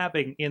used to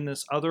having in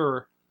this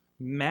other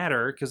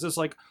matter, because it's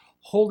like,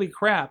 holy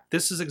crap,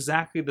 this is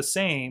exactly the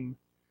same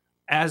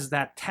as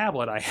that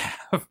tablet I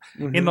have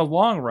in the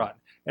long run.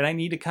 And I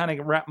need to kind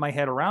of wrap my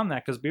head around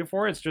that, because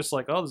before it's just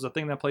like, oh, there's a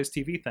thing that plays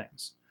TV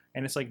things.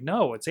 And it's like,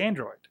 no, it's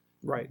Android.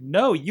 Right.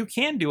 No, you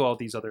can do all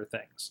these other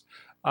things.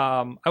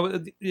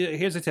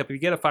 Here's a tip. If you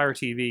get a Fire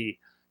TV,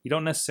 you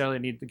don't necessarily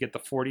need to get the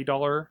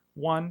 $40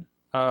 one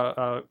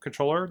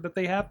controller that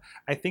they have.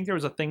 I think there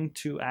was a thing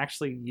to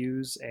actually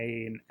use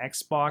an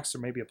Xbox or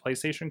maybe a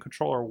PlayStation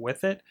controller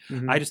with it.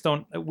 Mm-hmm. I just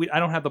don't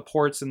have the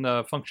ports and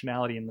the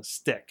functionality in the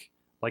stick,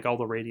 like all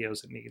the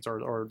radios it needs,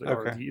 or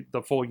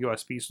the full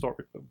USB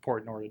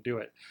port in order to do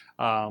it.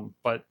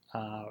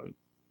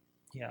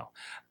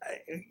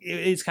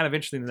 It's kind of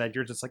interesting that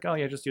you're just like, oh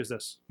yeah, just use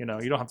this. You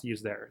don't have to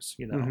use theirs.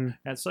 And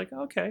it's like,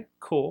 okay,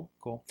 cool.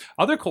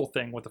 Other cool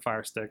thing with the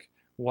Fire Stick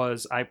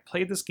was I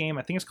played this game.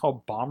 I think it's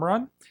called Bomb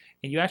Run,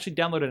 and you actually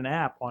download an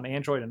app on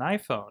Android and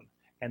iPhone,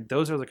 and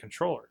those are the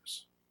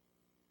controllers.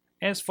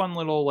 And it's fun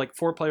little, like,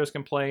 4 players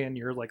can play, and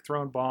you're like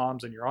throwing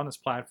bombs, and you're on this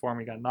platform.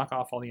 You got to knock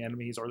off all the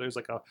enemies, or there's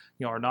like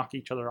or knock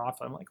each other off.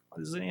 I'm like, oh,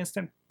 this is an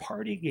instant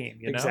party game.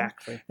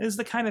 Exactly. This is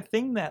the kind of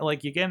thing that,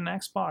 like, you get an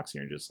Xbox,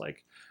 and you're just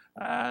like,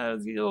 do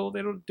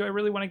I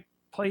really want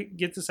to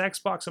get this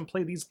Xbox and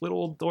play these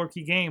little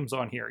dorky games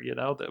on here?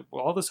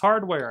 All this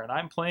hardware, and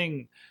I'm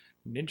playing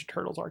Ninja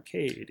Turtles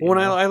Arcade. When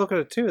I look at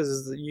it too,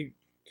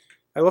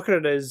 I look at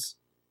it as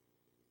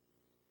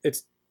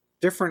it's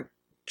different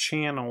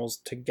channels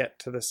to get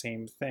to the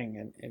same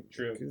thing, and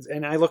True.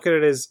 And I look at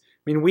it as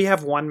mean, we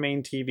have one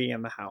main TV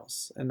in the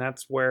house, and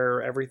that's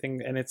where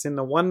everything, and it's in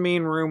the one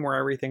main room where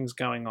everything's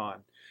going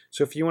on.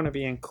 So if you want to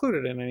be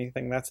included in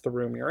anything, that's the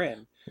room you're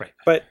in. Right.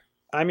 But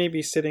I may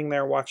be sitting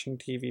there watching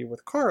TV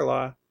with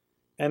Carla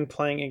and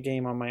playing a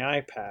game on my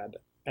iPad,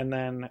 and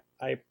then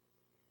I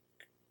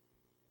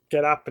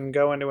get up and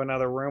go into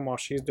another room while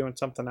she's doing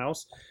something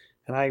else,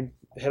 and I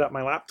hit up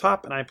my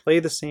laptop and I play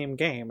the same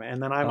game,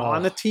 and then I'm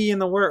on the tee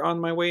on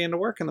my way into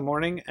work in the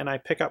morning, and I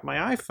pick up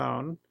my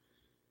iPhone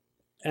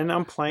and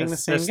I'm playing the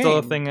same game. That's still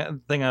a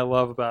thing I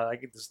love about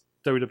this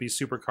WWE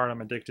Supercard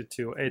I'm addicted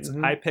to. It's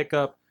I pick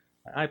up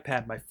my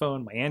iPad, my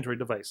phone, my Android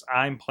device.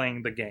 I'm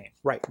playing the game.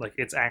 Right. Like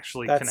it's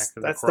actually That's connected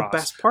across. the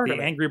best part of it.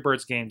 The Angry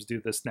Birds games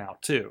do this now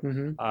too,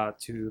 Mm-hmm.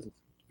 to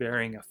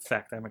varying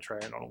effect. I haven't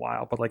tried it in a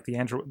while, but like the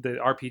Angry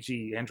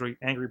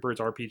Birds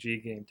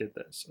RPG game did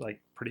this like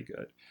pretty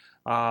good.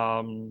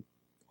 What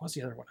was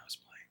the other one I was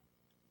playing?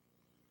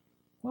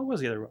 What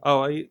was the other one?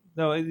 Oh,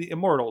 the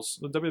Immortals.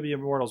 The WWE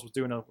Immortals was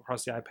doing it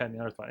across the iPad and the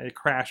other one. It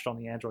crashed on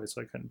the Android, so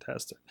I couldn't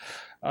test it.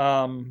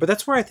 But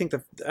that's where I think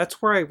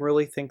that's where I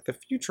really think the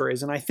future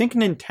is, and I think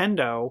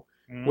Nintendo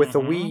with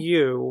the Wii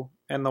U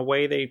and the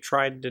way they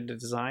tried to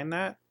design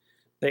that,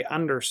 they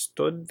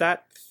understood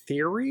that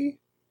theory.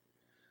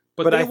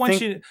 But they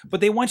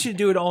want you to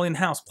do it all in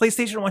house.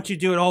 PlayStation wants you to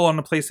do it all on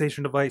the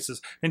PlayStation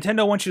devices.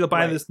 Nintendo wants you to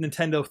buy this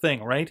Nintendo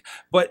thing, right?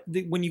 But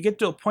when you get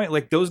to a point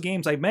like those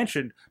games I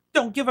mentioned,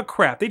 don't give a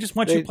crap. They just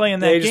want you playing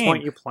that game. They just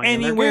want you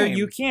playing anywhere game.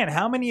 You can.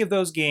 How many of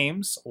those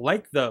games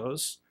like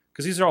those?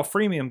 Because these are all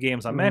freemium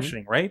games I'm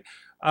mentioning, right?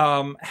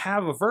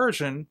 Have a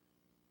version,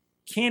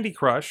 Candy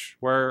Crush,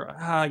 where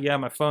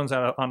my phone's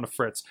out on the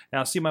fritz, and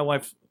I'll see my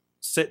wife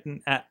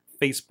sitting at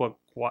Facebook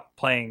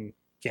playing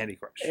Candy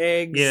Crush.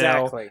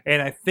 Exactly. And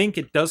I think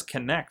it does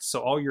connect, so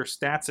all your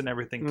stats and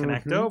everything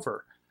connect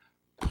over.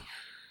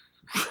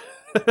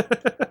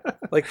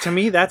 Like to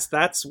me,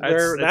 that's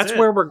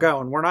where we're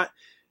going. We're not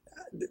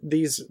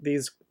these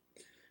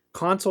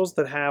consoles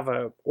that have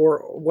or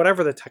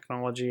whatever the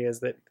technology is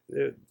that,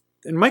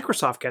 and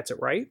Microsoft gets it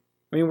right.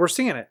 I mean, we're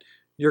seeing it.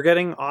 You're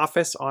getting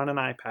Office on an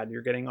iPad.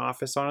 You're getting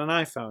Office on an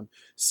iPhone.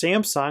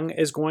 Samsung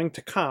is going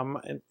to come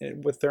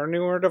with their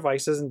newer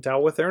devices and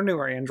Dell with their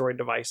newer Android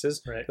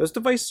devices. Right. Those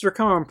devices are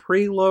coming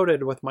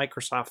preloaded with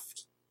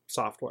Microsoft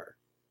software.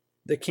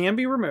 They can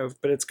be removed,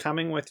 but it's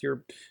coming with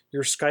your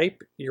Skype,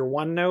 your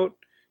OneNote,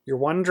 your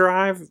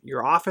OneDrive,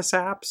 your Office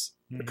apps.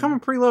 They're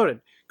coming preloaded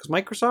because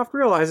Microsoft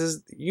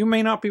realizes you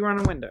may not be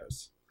running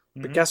Windows.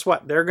 But guess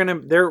what?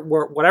 They're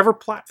whatever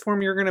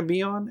platform you're gonna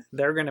be on,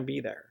 they're gonna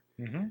be there.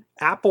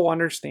 Apple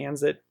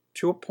understands it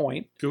to a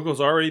point. Google's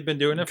already been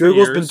doing it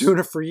Google's been doing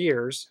it for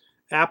years.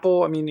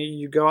 Apple, I mean,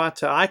 you go out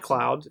to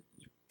iCloud,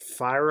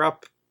 fire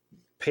up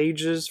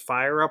Pages,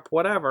 fire up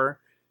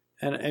whatever,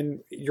 and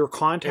your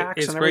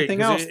contacts and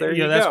everything else. There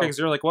you go. That's because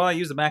you're like, well, I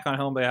use the Mac on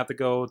home, but I have to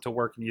go to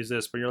work and use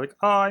this. But you're like,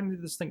 oh, I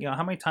need this thing.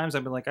 How many times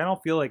I've been like, I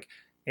don't feel like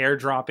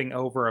airdropping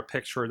over a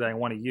picture that I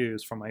want to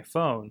use from my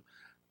phone.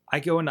 I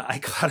go into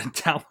iCloud and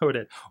download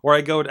it. Or I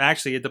go to,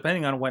 actually,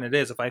 depending on when it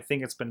is, if I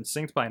think it's been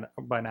synced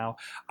by now,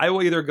 I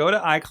will either go to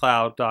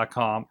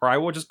iCloud.com or I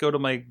will just go to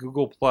my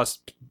Google Plus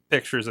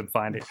pictures and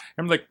find it.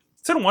 I'm like,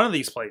 it's in one of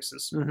these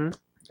places.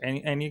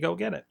 And you go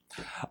get it.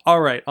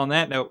 All right. On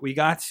that note, we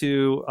got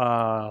to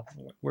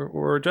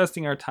we're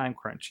adjusting our time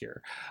crunch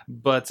here.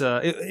 But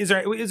is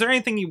there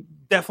anything you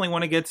definitely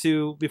want to get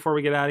to before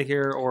we get out of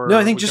here? Or no,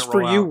 I think just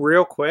for you,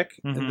 real quick,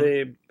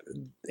 Mm-hmm.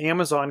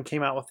 Amazon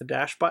came out with the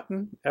dash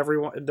button.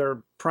 Everyone,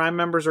 their Prime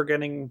members are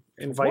getting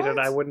invited.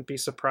 What? I wouldn't be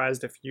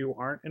surprised if you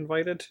aren't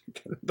invited.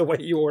 The way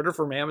you order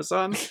from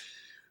Amazon.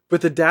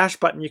 With the dash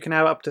button, you can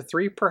have up to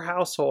 3 per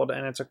household,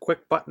 and it's a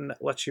quick button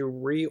that lets you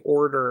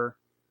reorder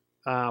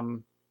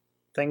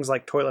things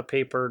like toilet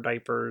paper,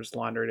 diapers,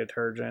 laundry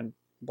detergent,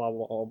 blah,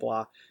 blah, blah,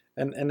 blah.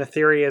 And the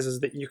theory is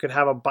that you could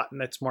have a button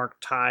that's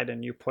marked Tide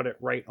and you put it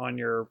right on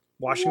your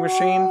washing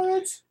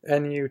machine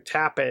and you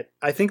tap it.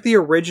 I think the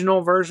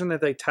original version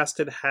that they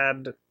tested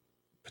had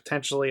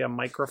potentially a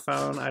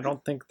microphone. I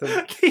don't think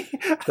the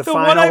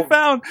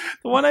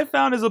one I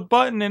found is a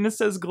button and it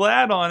says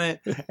Glad on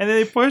it, and then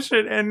they push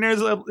it and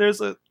there's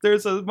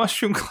a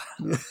mushroom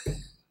cloud.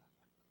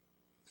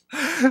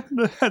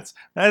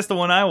 That's the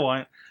one I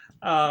want.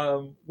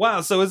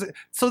 Wow. So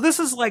this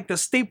is like the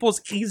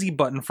Staples Easy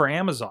button for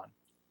Amazon.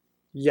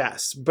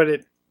 Yes, but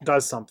it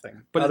does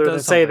something. But other it does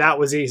than something. say that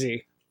was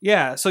easy.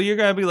 Yeah, so you're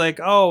gonna be like,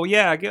 oh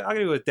yeah, I gotta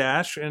do a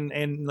dash,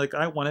 and like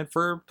I want it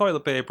for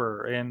toilet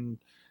paper, and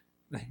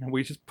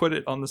we just put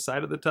it on the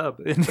side of the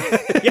tub.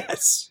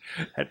 Yes.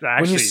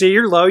 Actually, when you see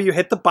you're low, you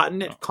hit the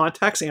button, it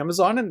contacts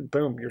Amazon, and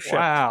boom, you're shipped.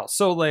 Wow.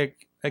 So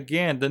like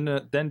again,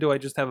 then do I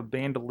just have a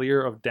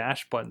bandolier of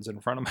dash buttons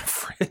in front of my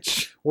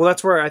fridge? Well,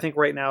 that's where I think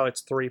right now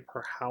it's 3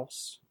 per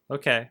house.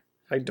 Okay.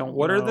 I don't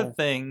What know. are the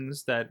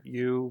things that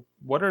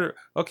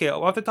okay,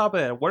 off the top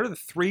of that, what are the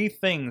 3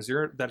 things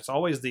that's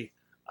always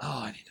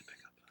I need to pick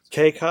up those.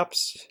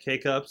 K-cups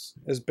K-cups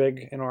is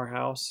big in our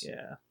house.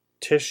 Yeah.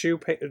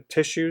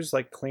 Tissues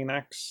like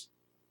Kleenex,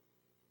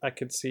 I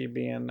could see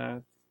being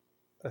a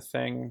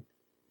thing.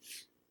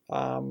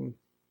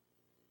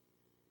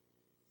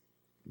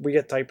 we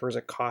get diapers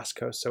at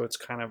Costco, so it's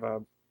kind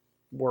of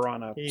we're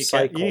on a You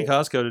cycle. need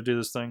Costco to do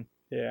this thing.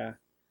 Yeah.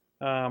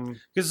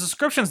 Because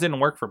subscriptions didn't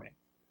work for me.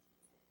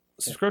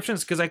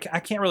 Subscriptions, because I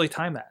can't really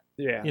time that.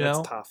 Yeah, You that's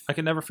know? tough. I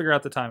can never figure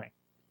out the timing.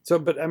 So,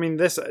 but I mean,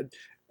 this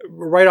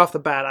right off the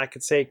bat, I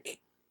could say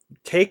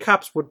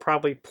K-Cups would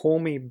probably pull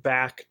me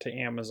back to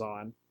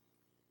Amazon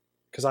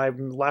because I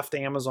left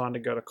Amazon to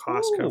go to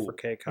Costco Ooh, for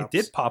K-Cups.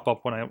 It did pop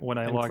up when I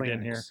and logged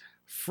in here. Kleenex.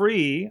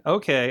 Free.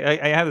 Okay,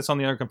 I have this on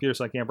the other computer,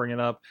 so I can't bring it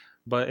up.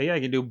 But yeah, I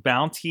can do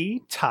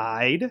Bounty,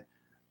 Tide,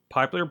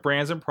 popular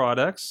brands and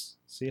products.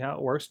 See how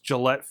it works.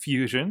 Gillette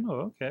Fusion.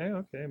 Okay.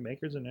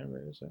 Makers and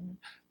innovators.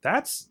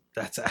 That's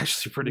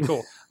actually pretty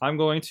cool. I'm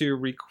going to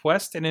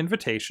request an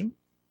invitation.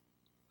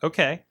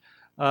 Okay.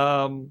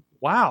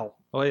 Wow.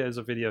 Oh yeah, there's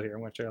a video here. I'm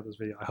going to check out this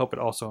video. I hope it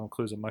also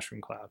includes a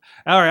mushroom cloud.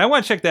 All right, I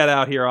want to check that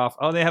out here.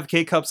 Oh, they have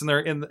K-Cups in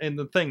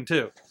the thing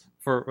too.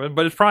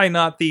 But it's probably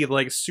not the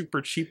like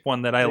super cheap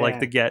one that I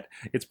like to get.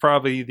 It's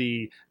probably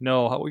you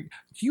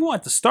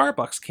want the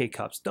Starbucks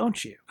K-Cups,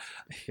 don't you?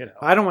 You know.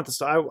 I don't want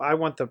the I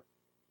want the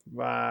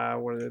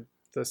what are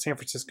the San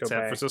Francisco Bay.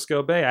 San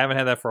Francisco Bay. I haven't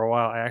had that for a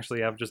while. I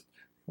actually have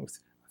I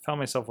found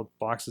myself with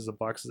boxes of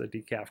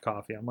decaf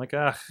coffee. I'm like,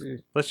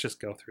 let's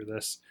just go through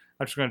this.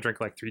 I'm just going to drink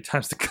like 3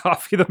 times the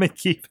coffee that may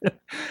keep it.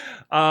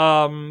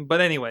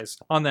 But anyways,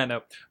 on that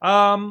note,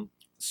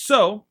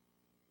 so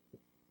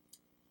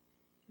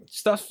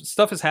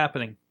stuff is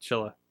happening,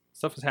 Chilla.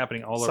 Stuff is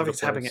happening all over the place. Stuff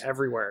is happening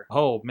everywhere.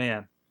 Oh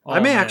man. I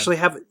may actually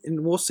have,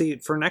 and we'll see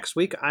for next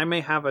week. I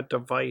may have a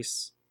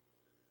device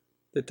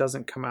that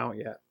doesn't come out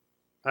yet.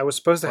 I was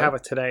supposed to have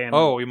it today, and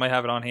you might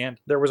have it on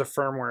hand. there was a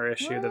firmware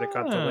issue that it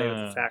got delayed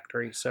at the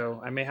factory,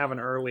 so I may have an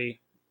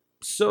early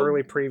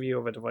preview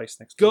of a device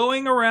next week.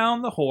 Going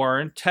around the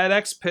horn,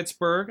 TEDx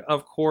Pittsburgh,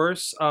 of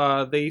course,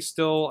 they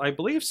still, I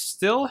believe,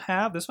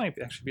 have, this might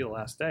actually be the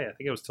last day. I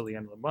think it was till the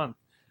end of the month.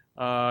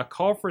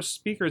 Call for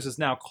speakers is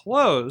now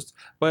closed,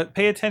 but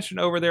pay attention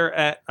over there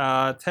at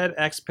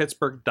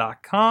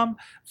TEDxPittsburgh.com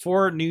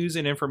for news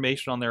and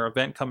information on their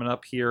event coming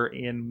up here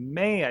in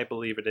May, I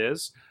believe it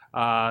is.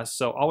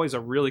 So always a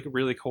really,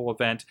 really cool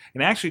event.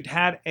 And actually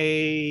had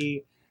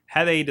a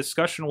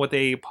discussion with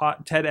a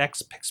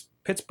TEDx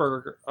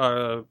Pittsburgh,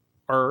 of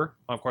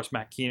course,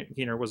 Matt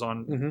Keener was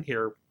on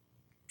here a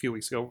few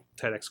weeks ago,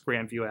 TEDx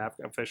Grandview app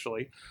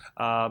officially.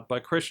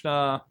 But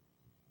Krishna,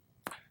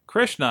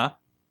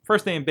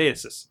 first name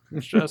basis,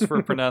 just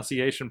for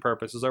pronunciation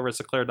purposes, over at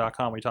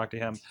Seclair.com, we talked to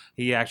him.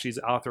 He actually is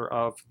the author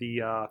of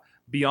the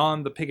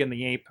Beyond the Pig and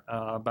the Ape,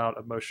 about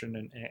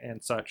emotion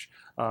and such.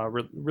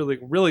 Really,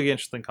 really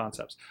interesting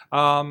concepts.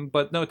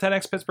 But no,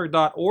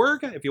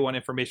 TEDxPittsburgh.org if you want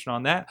information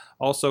on that.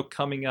 Also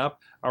coming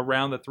up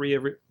around the Three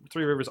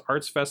Rivers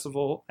Arts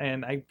Festival,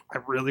 and I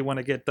really want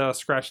to get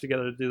Scratch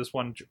together to do this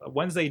one.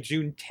 Wednesday,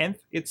 June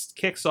 10th, it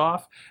kicks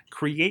off.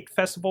 Create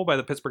Festival by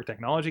the Pittsburgh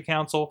Technology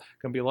Council.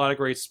 Going to be a lot of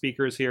great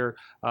speakers here.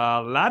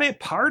 A lot of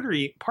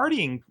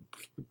partying.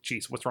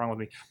 Jeez, what's wrong with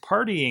me?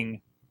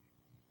 Partying.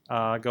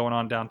 Going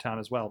on downtown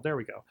as well. There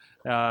we go.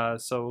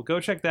 So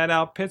go check that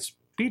out.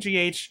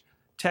 pghtech.org,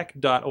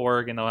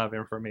 and they'll have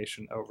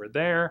information over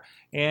there.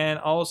 And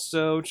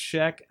also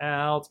check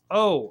out,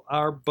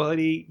 our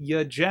buddy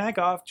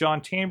Jagoff,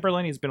 John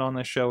Chamberlain. He's been on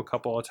the show a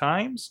couple of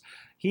times.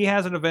 He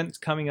has an event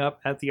coming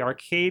up at the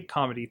Arcade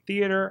Comedy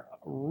Theater.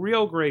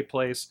 Real great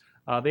place.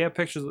 They have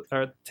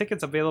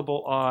tickets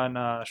available on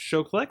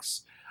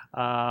ShowClicks.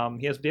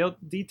 He has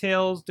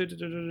details.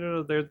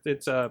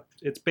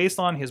 It's based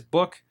on his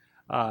book.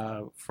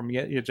 From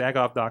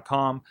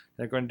Jagoff.com.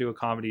 They're going to do a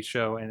comedy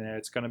show, and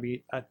it's going to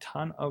be a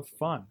ton of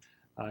fun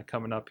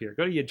coming up here.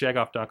 Go to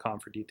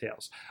Jagoff.com for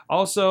details.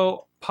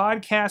 Also,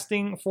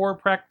 podcasting for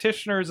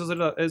practitioners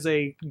is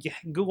a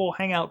Google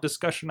Hangout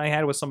discussion I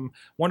had with some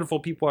wonderful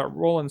people at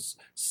Roland's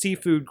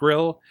Seafood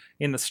Grill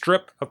in the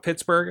Strip of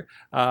Pittsburgh.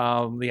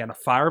 They had a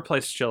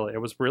fireplace chill. It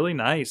was really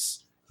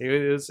nice.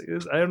 It was,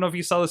 I don't know if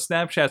you saw the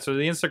Snapchats or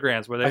the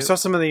Instagrams where I saw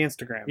some of the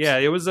Instagrams. Yeah,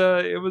 it was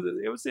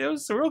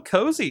real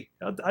cozy.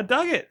 I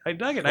dug it.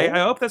 Cool. I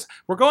hope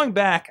we're going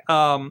back.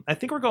 I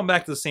think we're going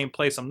back to the same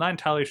place. I'm not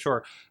entirely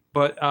sure,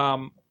 but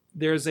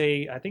there's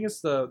I think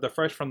it's the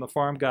Fresh from the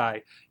Farm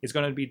guy is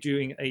going to be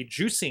doing a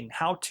juicing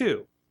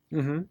how-to.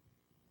 Mm-hmm.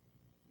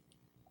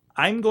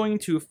 I'm going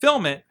to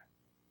film it,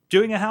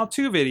 doing a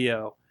how-to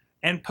video,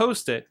 and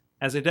post it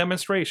as a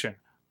demonstration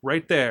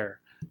right there.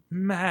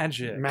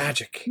 Magic.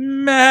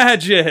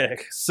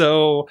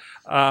 So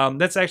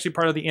that's actually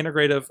part of the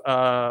integrative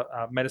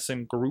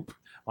medicine group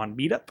on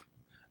Meetup,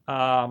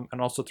 and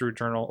also through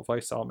Journal of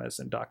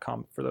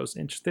LifestyleMedicine.com for those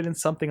interested in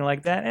something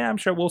like that. And I'm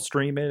sure we'll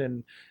stream it,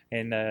 and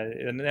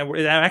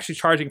I'm actually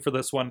charging for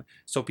this one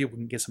so people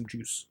can get some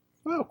juice.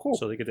 Oh, cool.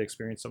 So they get to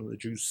experience some of the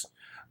juice.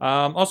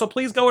 Also,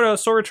 please go to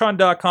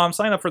Sorgatron.com.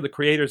 Sign up for the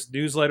Creators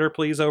newsletter,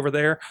 please, over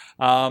there.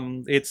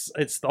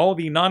 It's all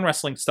the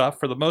non-wrestling stuff,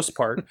 for the most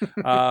part,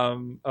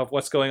 of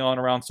what's going on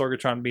around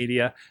Sorgatron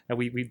Media. And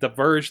we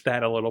diverged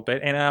that a little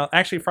bit. And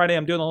actually, Friday,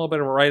 I'm doing a little bit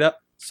of a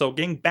write-up. So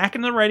getting back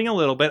into writing a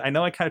little bit. I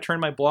know I kind of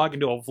turned my blog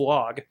into a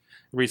vlog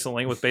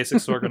recently with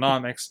Basics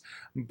Ergonomics,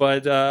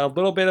 but a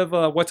little bit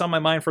of what's on my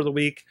mind for the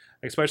week.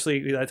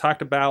 Especially, I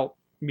talked about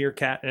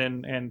Meerkat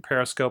and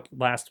Periscope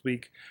last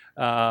week,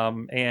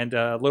 and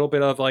a little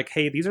bit of like,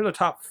 hey, these are the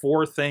top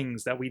 4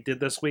 things that we did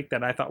this week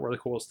that I thought were the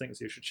coolest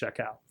things you should check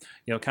out.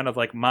 Kind of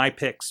like my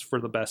picks for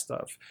the best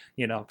of.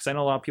 Because I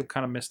know a lot of people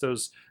kind of missed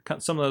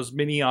some of those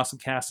mini awesome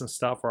casts and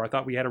stuff where I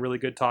thought we had a really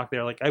good talk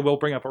there. Like, I will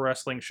bring up a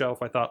wrestling show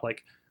if I thought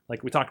like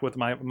we talked with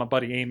my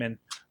buddy Eamon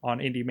on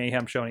Indie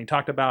Mayhem Show, and he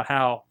talked about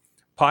how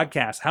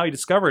he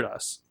discovered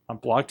us on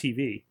Blog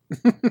TV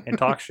and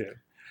Talk Show.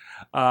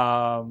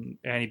 And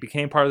he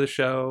became part of the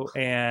show,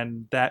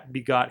 and that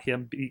begot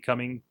him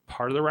becoming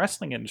part of the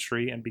wrestling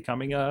industry and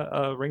becoming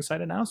a ringside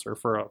announcer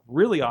for a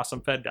really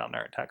awesome fed down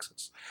there in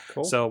Texas.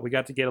 Cool. So we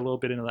got to get a little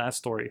bit into that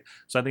story.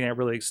 So I think that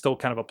really still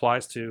kind of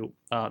applies to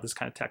this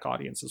kind of tech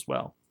audience as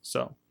well.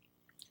 So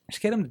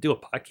just get him to do a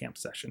podcast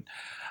session.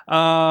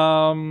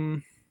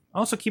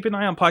 Also, keep an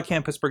eye on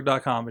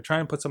podcastpittsburgh.com. We're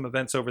trying to put some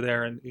events over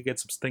there and get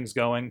some things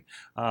going.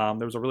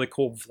 There was a really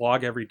cool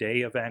vlog every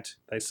day event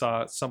I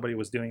saw somebody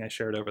was doing. I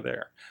shared over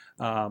there.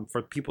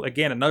 For people,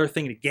 again, another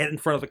thing to get in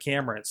front of a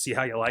camera and see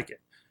how you like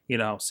it.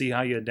 See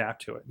how you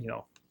adapt to it.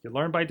 You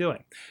learn by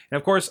doing. And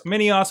of course,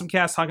 many awesome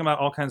casts talking about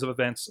all kinds of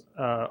events,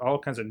 all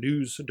kinds of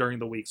news during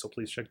the week. So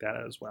please check that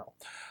out as well.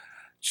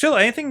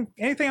 Sheila, anything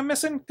I'm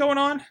missing going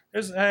on?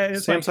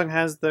 Samsung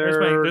has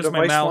their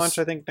device launch,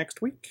 I think,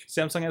 next week.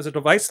 Samsung has a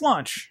device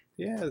launch.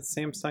 Yeah, the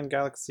Samsung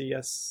Galaxy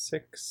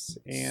S6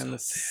 and the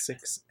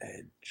 6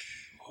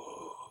 Edge.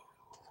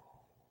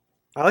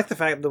 I like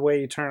the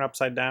way you turn it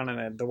upside down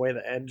and the way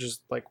the edge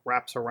just like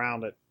wraps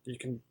around it. You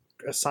can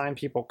assign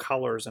people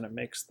colors and it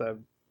makes the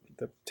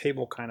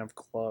table kind of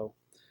glow.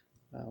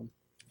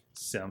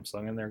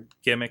 Samsung and their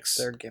gimmicks.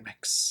 They're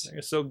gimmicks.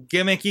 They're so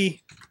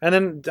gimmicky.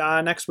 And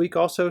then next week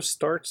also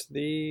starts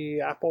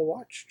the Apple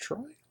Watch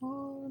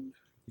try-on.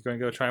 You going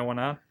to go try one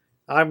on?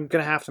 I'm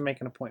going to have to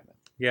make an appointment.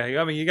 Yeah,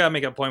 you got to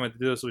make an appointment to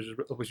do this, which you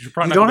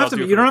probably you don't have to.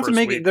 You don't have to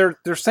make it.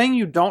 They're saying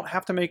you don't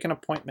have to make an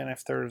appointment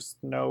if there's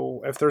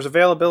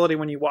availability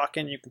when you walk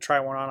in. You can try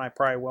one on. I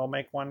probably will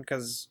make one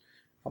because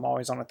I'm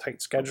always on a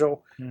tight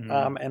schedule.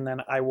 Mm-hmm. And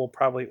then I will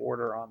probably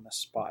order on the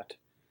spot.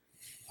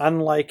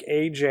 Unlike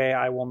AJ,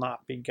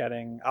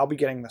 I'll be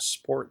getting the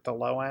Sport, the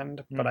low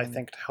end, but I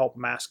think to help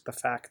mask the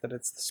fact that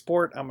it's the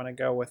Sport, I'm going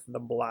to go with the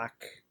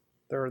black,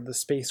 or the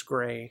space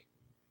gray.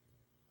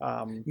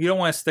 You don't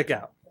want to stick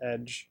out.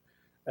 Edge.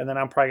 And then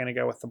I'm probably going to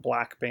go with the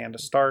black band to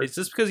start. Is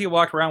this because you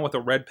walked around with a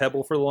red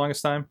Pebble for the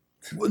longest time?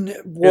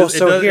 Well,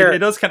 it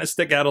does kind of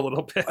stick out a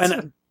little bit.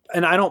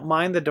 And I don't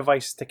mind the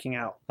device sticking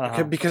out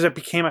because it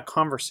became a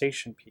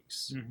conversation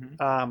piece,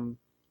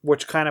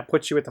 which kind of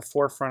puts you at the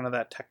forefront of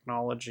that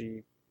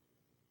technology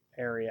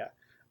area.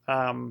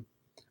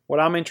 What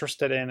I'm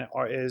interested in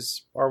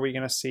are we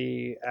going to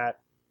see at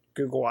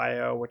Google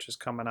I/O, which is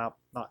coming up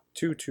not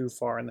too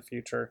far in the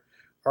future,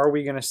 are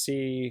we going to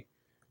see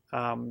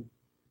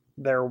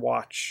their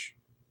watch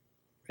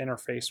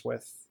interface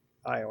with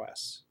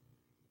iOS?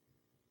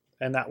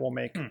 And that will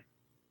make the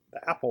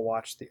Apple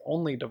Watch the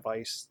only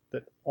device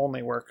that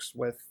only works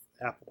with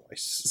Apple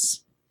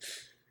devices.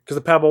 Because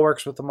the Pebble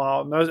works with them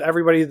all.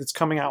 Everybody that's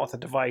coming out with a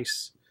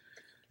device,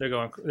 they're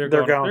going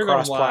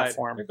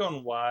cross-platform. They're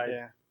going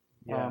wide.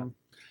 Yeah.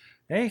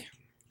 Hey,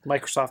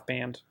 Microsoft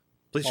Band.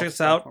 Please check us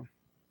out.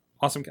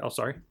 Awesome. Oh,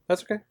 sorry.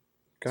 That's okay.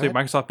 Go so ahead.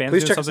 Microsoft Band's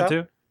Please doing check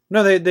something too?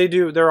 No, they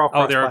do. They're all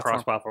cross-platform. They're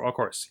cross-platform. Of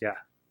course, yeah.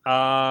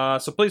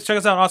 So please check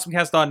us out on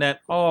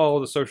awesomecast.net.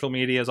 All the social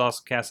media is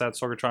awesomecast at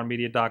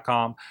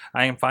sorgatronmedia.com.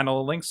 I can find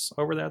all the links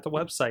over there at the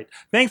website.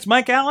 Thanks,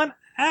 Mike Allen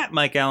at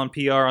Mike Allen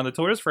PR on the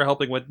Twitters for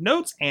helping with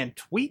notes and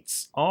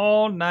tweets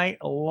all night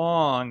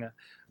long.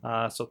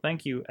 So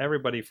thank you,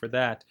 everybody, for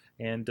that.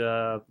 And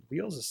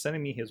Wheels is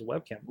sending me his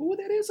webcam. Ooh,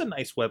 that is a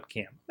nice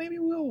webcam. Maybe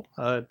we'll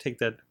take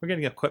that. We're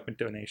getting equipment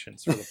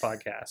donations for the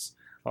podcast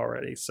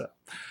already. So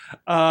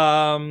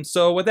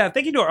with that,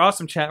 thank you to our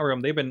awesome chat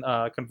room. They've been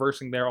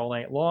conversing there all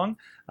night long.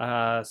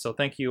 So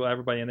thank you,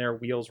 everybody in there.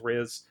 Wheels,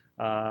 Riz,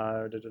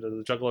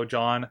 Juggalo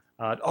John.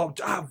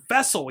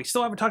 Vessel. We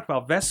still haven't talked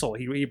about Vessel.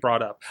 He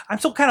brought up. I'm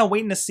still kind of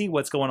waiting to see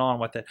what's going on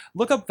with it.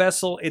 Look up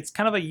Vessel. It's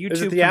kind of a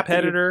YouTube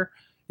competitor.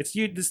 It's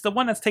the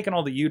one that's taking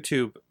all the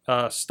YouTube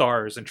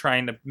stars and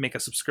trying to make a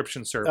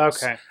subscription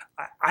service. Okay.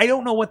 I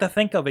don't know what to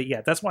think of it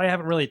yet. That's why I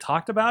haven't really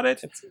talked about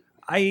it.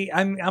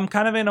 I'm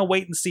kind of in a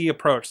wait and see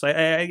approach.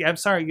 I'm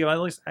sorry, at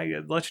least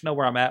I let you know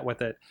where I'm at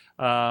with it,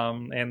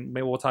 and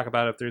maybe we'll talk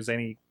about if there's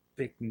any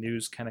big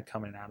news kind of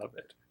coming out of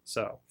it.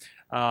 So,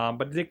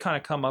 but it did kind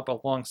of come up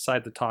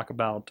alongside the talk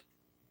about.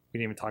 We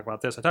didn't even talk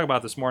about this. I talked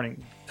about it this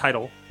morning.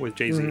 Title with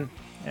Jay-Z.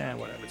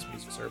 Whatever. It's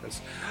music service.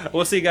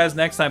 We'll see you guys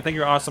next time. Thank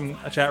you, our awesome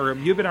chat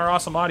room. You've been our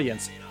awesome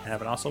audience.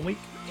 Have an awesome week.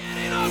 We're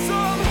getting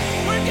awesome.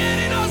 We're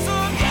getting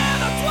awesome. Yeah,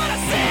 that's what I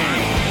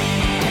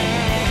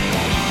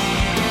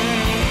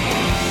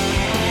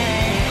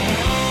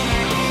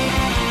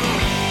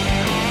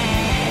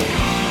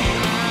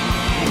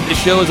said.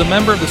 This show is a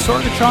member of the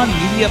Sorgatron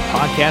Media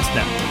Podcast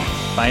Network.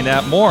 Find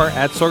out more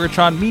at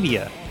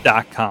sorgatronmedia.com.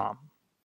 Awesmecast.com.